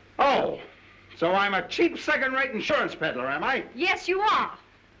 Oh, so I'm a cheap second-rate insurance peddler, am I? Yes, you are.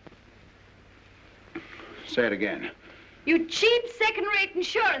 Say it again. You cheap second-rate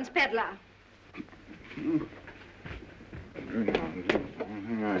insurance peddler.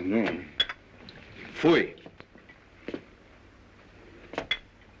 Fui.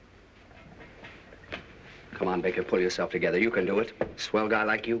 Come on, Baker, pull yourself together. You can do it. Swell guy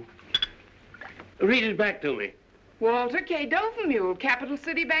like you. Read it back to me. Walter K. Dovenmule, Capital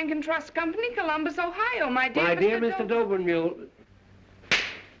City Bank and Trust Company, Columbus, Ohio. My dear Mr. Dovenmule.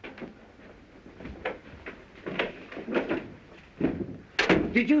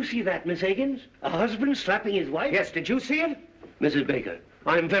 Did you see that, Miss Higgins? A husband slapping his wife? Yes, did you see it? Mrs. Baker,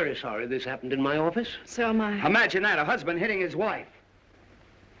 I'm very sorry this happened in my office. So am I. Imagine that, a husband hitting his wife.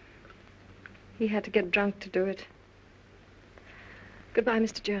 He had to get drunk to do it. Goodbye,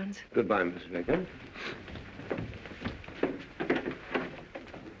 Mr. Jones. Goodbye, Mrs. Baker.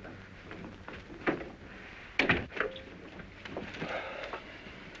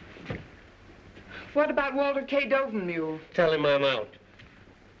 What about Walter K. Dovenmule? Tell him I'm out.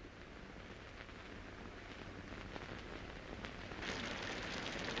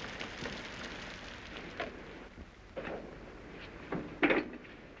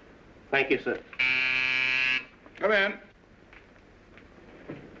 Thank you, sir. Come in.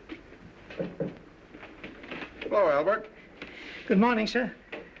 Hello, Albert. Good morning, sir.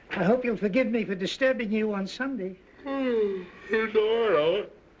 I hope you'll forgive me for disturbing you on Sunday. It's all right.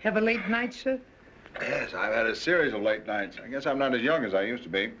 Have a late night, sir? Yes, I've had a series of late nights. I guess I'm not as young as I used to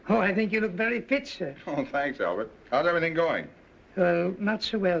be. Oh, I think you look very fit, sir. Oh, thanks, Albert. How's everything going? Well, not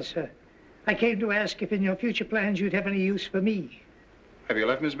so well, sir. I came to ask if in your future plans you'd have any use for me. Have you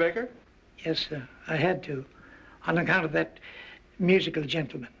left Miss Baker? Yes, sir. I had to, on account of that musical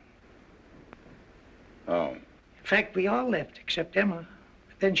gentleman. Oh. In fact, we all left, except Emma.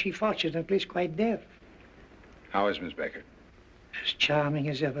 But then she fortunately is quite deaf. How is Miss Baker? As charming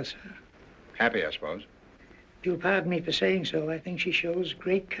as ever, sir. Happy, I suppose. If you'll pardon me for saying so, I think she shows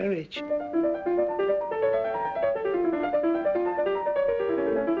great courage.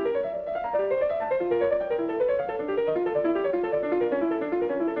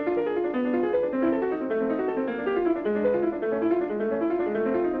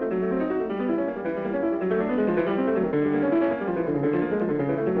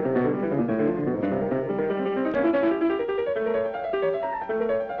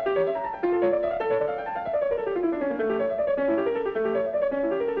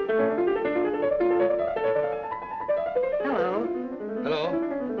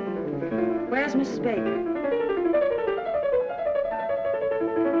 Mrs. Baker.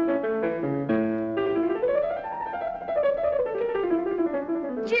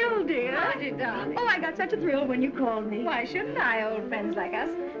 Jill, dear. Margie, darling. Oh, I got such a thrill when you called me. Why shouldn't I, old friends like us?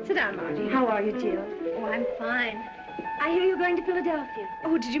 Sit down, Margie. How are you, Jill? Oh, I'm fine. I hear you're going to Philadelphia.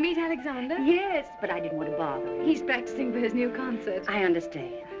 Oh, did you meet Alexander? Yes, but I didn't want to bother him. He's practicing for his new concert. I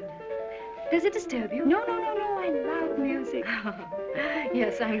understand. Does it disturb you? No. I love music.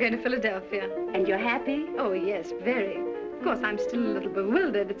 Yes, I'm going to Philadelphia. And you're happy? Oh, yes, very. Of course, I'm still a little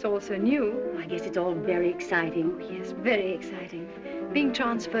bewildered. It's all so new. I guess it's all very exciting. Oh, yes, very exciting. Being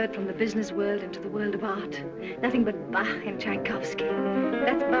transferred from the business world into the world of art. Nothing but Bach and Tchaikovsky.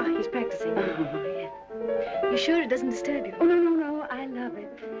 That's Bach he's practicing. Oh, yes. You sure it doesn't disturb you? Oh, no. I love it.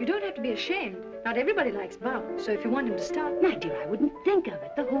 You don't have to be ashamed. Not everybody likes Bach, so if you want him to stop... My dear, I wouldn't think of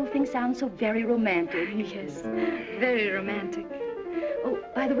it. The whole thing sounds so very romantic. Yes, very romantic. Oh,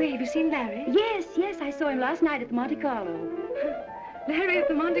 by the way, have you seen Larry? Yes, I saw him last night at the Monte Carlo. Larry at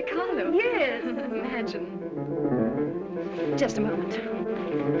the Monte Carlo? Yes. Imagine. Just a moment.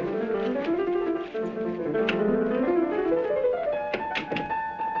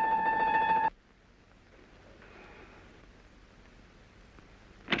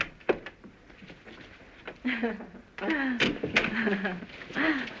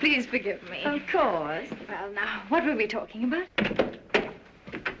 Please forgive me. Of course. Well, now, what were we talking about?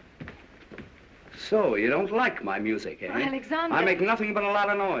 So, you don't like my music, eh? Oh, Alexander. I make nothing but a lot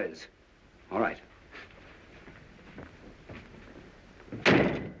of noise. All right.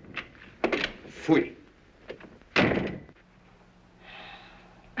 Fui.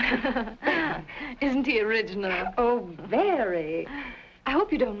 Isn't he original? Oh, very. I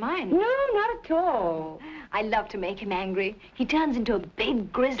hope you don't mind. No, not at all. I love to make him angry. He turns into a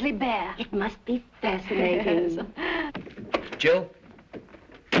big grizzly bear. It must be fascinating. Yes. Jill?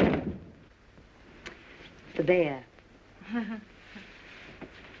 The bear.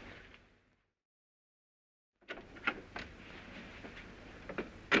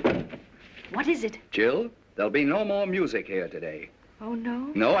 What is it? Jill, there'll be no more music here today. Oh, no?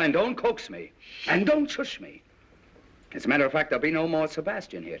 No, and don't coax me. And don't shush me. As a matter of fact, there'll be no more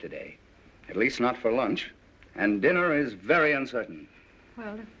Sebastian here today. At least not for lunch. And dinner is very uncertain.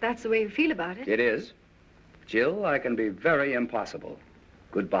 Well, if that's the way you feel about it. It is. Jill, I can be very impossible.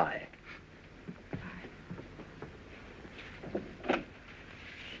 Goodbye.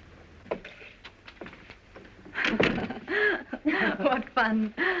 What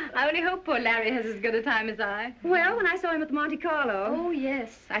fun. I only hope poor Larry has as good a time as I. Well, when I saw him at the Monte Carlo. Oh,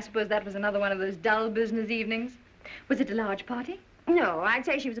 yes. I suppose that was another one of those dull business evenings. Was it a large party? No, I'd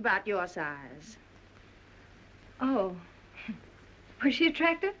say she was about your size. Oh. Was she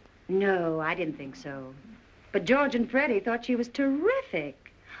attractive? No, I didn't think so. But George and Freddie thought she was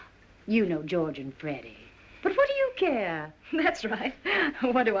terrific. You know George and Freddie. But what do you care? That's right.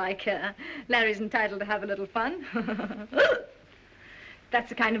 What do I care? Larry's entitled to have a little fun. That's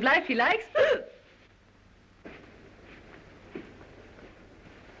the kind of life he likes.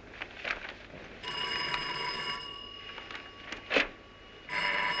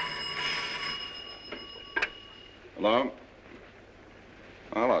 Hello?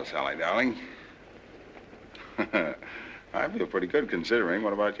 Hello, Sally, darling. I feel pretty good considering.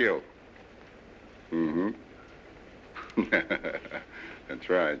 What about you? Mm-hmm. That's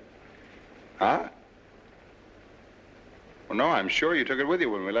right. Huh? Well, no, I'm sure you took it with you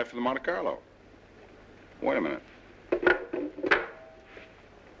when we left for the Monte Carlo. Wait a minute.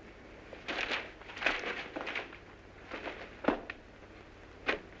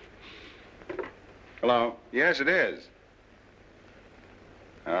 Hello? Yes, it is.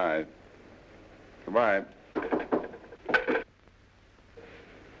 All right. Goodbye.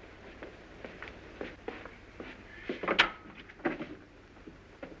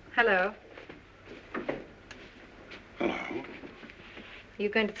 Hello. Hello. You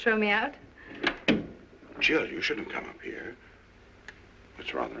going to throw me out? Jill, you shouldn't come up here.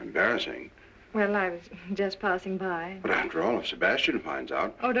 It's rather embarrassing. Well, I was just passing by. But after all, if Sebastian finds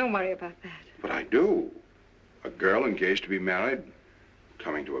out... Oh, don't worry about that. But I do. A girl engaged to be married,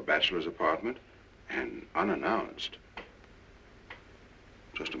 coming to a bachelor's apartment, and unannounced.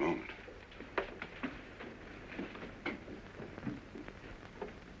 Just a moment.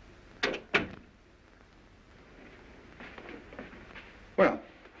 Well.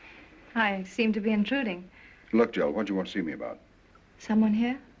 I seem to be intruding. Look, Jill, what do you want to see me about? Someone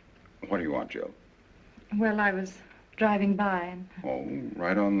here? What do you want, Jill? Well, I was driving by and... Oh,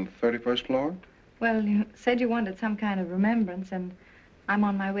 right on the 31st floor? Well, you said you wanted some kind of remembrance, and I'm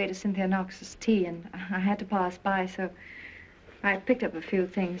on my way to Cynthia Knox's tea, and I had to pass by, so I picked up a few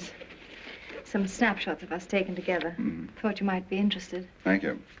things. Some snapshots of us taken together. Thought you might be interested. Thank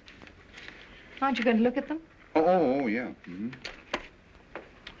you. Aren't you going to look at them? Oh, yeah.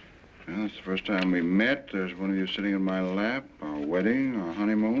 Well, it's the first time we met. There's one of you sitting in my lap. Our wedding, our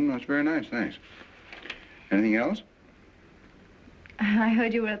honeymoon. That's very nice, thanks. Anything else? I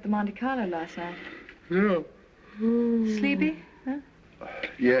heard you were at the Monte Carlo last night. Yeah. Sleepy? Huh?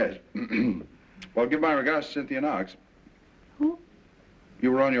 Yes. Well, give my regards to Cynthia Knox. Who?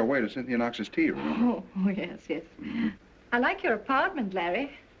 You were on your way to Cynthia Knox's tea, remember? Oh, yes. I like your apartment,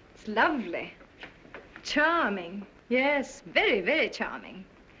 Larry. It's lovely. Charming. Yes, very, very charming.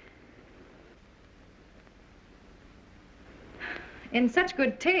 In such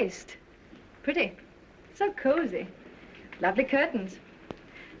good taste. Pretty. So cozy. Lovely curtains.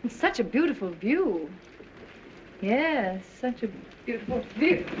 And such a beautiful view. Yes, such a beautiful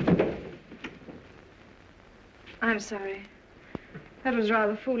view. I'm sorry. That was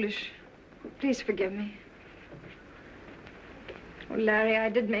rather foolish. Please forgive me. Oh, Larry, I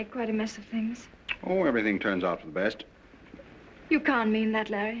did make quite a mess of things. Oh, everything turns out for the best. You can't mean that,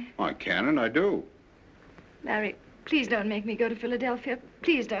 Larry. I can and I do. Larry, please don't make me go to Philadelphia.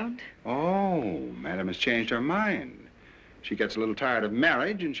 Please don't. Oh, Madam has changed her mind. She gets a little tired of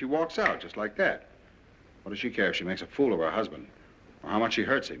marriage and she walks out just like that. What does she care if she makes a fool of her husband or how much she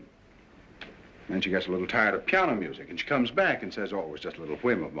hurts him? Then she gets a little tired of piano music and she comes back and says, oh, it was just a little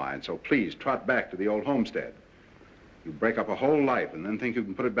whim of mine, so please trot back to the old homestead. You break up a whole life and then think you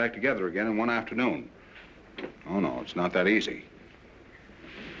can put it back together again in one afternoon. Oh, no, it's not that easy.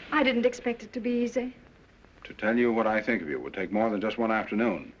 I didn't expect it to be easy. To tell you what I think of you would take more than just one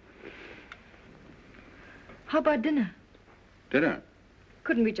afternoon. How about dinner? Dinner?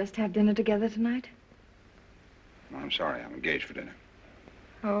 Couldn't we just have dinner together tonight? No, I'm sorry, I'm engaged for dinner.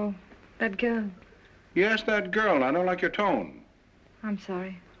 Oh, that girl. Yes, that girl. I don't like your tone. I'm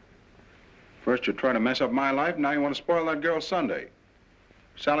sorry. First you try to mess up my life, now you want to spoil that girl's Sunday.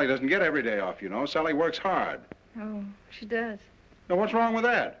 Sally doesn't get every day off, you know. Sally works hard. Oh, she does. Now, what's wrong with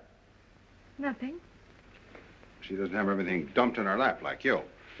that? Nothing. She doesn't have everything dumped in her lap like you.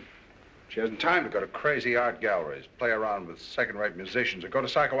 She hasn't time to go to crazy art galleries, play around with second-rate musicians, or go to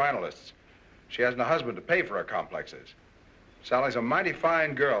psychoanalysts. She hasn't a husband to pay for her complexes. Sally's a mighty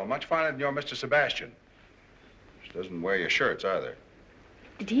fine girl, much finer than your Mr. Sebastian. She doesn't wear your shirts either.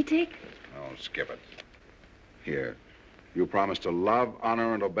 Did he take? Oh, skip it. Here, you promise to love,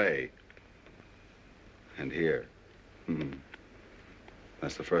 honor, and obey. And here,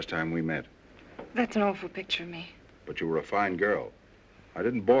 that's the first time we met. That's an awful picture of me. But you were a fine girl. I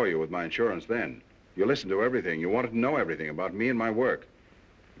didn't bore you with my insurance then. You listened to everything. You wanted to know everything about me and my work.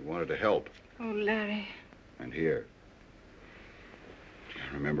 You wanted to help. Oh, Larry. And here.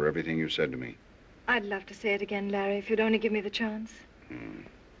 I remember everything you said to me. I'd love to say it again, Larry, if you'd only give me the chance.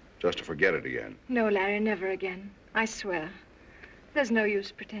 Just to forget it again. No, Larry, never again. I swear. There's no use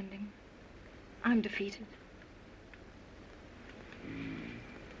pretending. I'm defeated.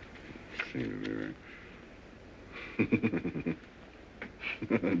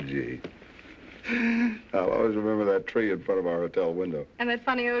 Gee. I'll always remember that tree in front of our hotel window. And that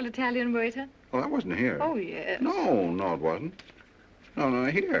funny old Italian waiter? Well, that wasn't here. Oh, yes. No, it wasn't. No,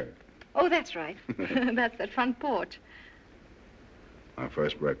 here. Oh, that's right. That's that front porch. Our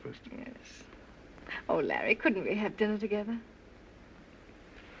first breakfast. Yes. Oh, Larry, couldn't we have dinner together?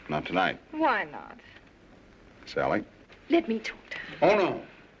 Not tonight. Why not? Sally? Let me talk to her. Oh, no.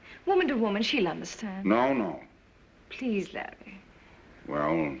 Woman to woman, she'll understand. No, no. Please, Larry.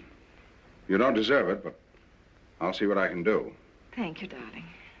 Well, you don't deserve it, but I'll see what I can do. Thank you, darling.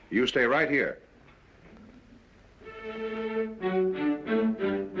 You stay right here. It's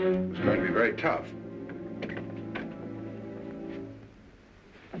going to be very tough.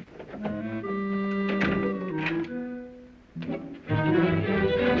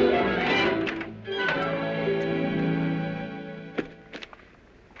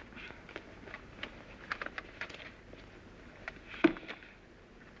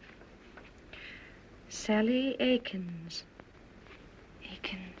 Sally Akins.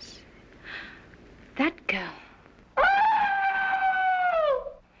 Akins. That girl.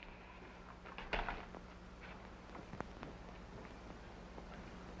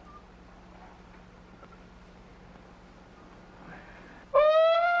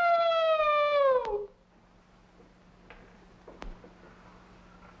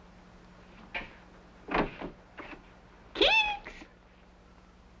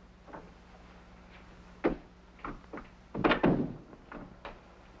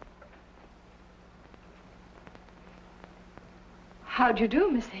 How'd you do,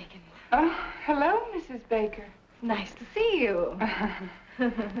 Miss Akins? Oh, hello, Mrs. Baker. Nice to see you.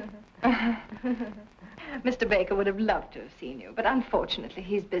 Mr. Baker would have loved to have seen you, but unfortunately,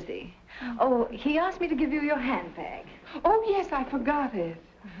 he's busy. Oh, he asked me to give you your handbag. Oh, yes, I forgot it.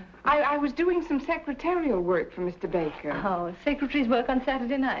 I was doing some secretarial work for Mr. Baker. Oh, secretaries work on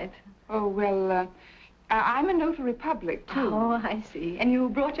Saturday night. Oh, well, I'm a notary public, too. Oh, I see. And you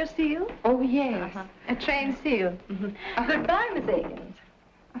brought your seal? Oh, yes. A trained seal. Goodbye, Miss Akins.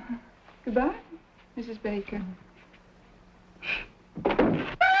 Goodbye, Mrs. Baker.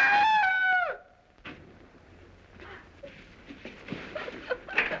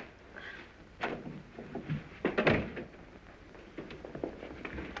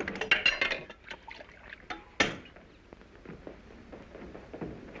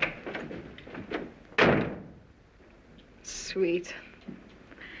 Sweet.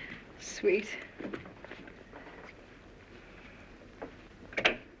 Sweet.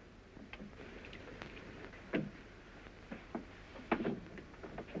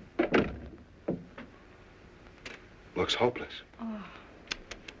 Looks hopeless. Oh.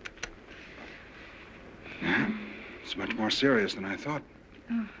 Yeah, it's much more serious than I thought.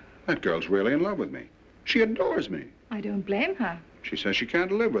 Oh. That girl's really in love with me. She adores me. I don't blame her. She says she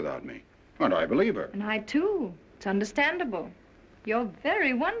can't live without me. And I believe her. And I, too. It's understandable. You're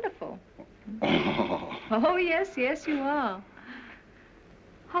very wonderful. Oh. Oh, yes, yes, you are.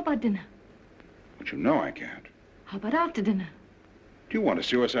 How about dinner? But you know I can't. How about after dinner? Do you want a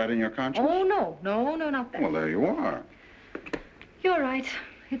suicide in your conscience? Oh, no. No, no, not that. Well, there you are. You're right.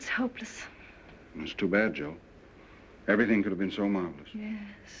 It's hopeless. It's too bad, Joe. Everything could have been so marvelous.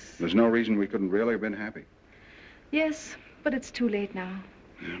 Yes. There's no reason we couldn't really have been happy. Yes, but it's too late now.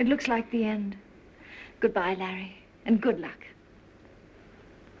 Yeah. It looks like the end. Goodbye, Larry, and good luck.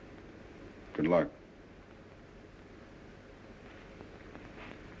 Good luck.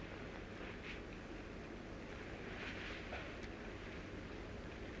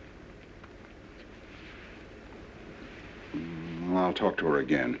 I'll talk to her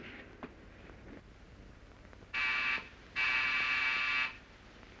again.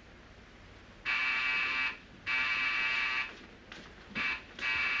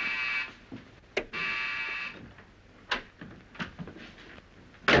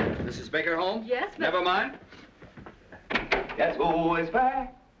 Mrs. Baker home? Yes, but... Never mind. Guess who is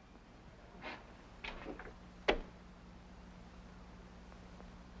back?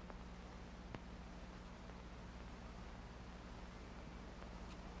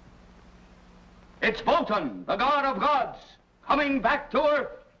 It's Wotan, the god of gods, coming back to Earth.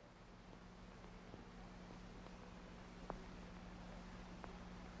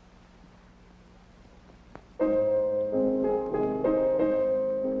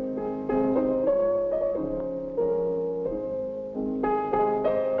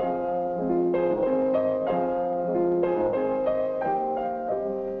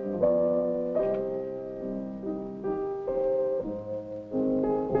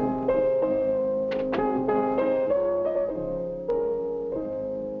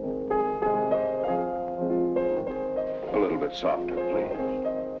 Softer, please.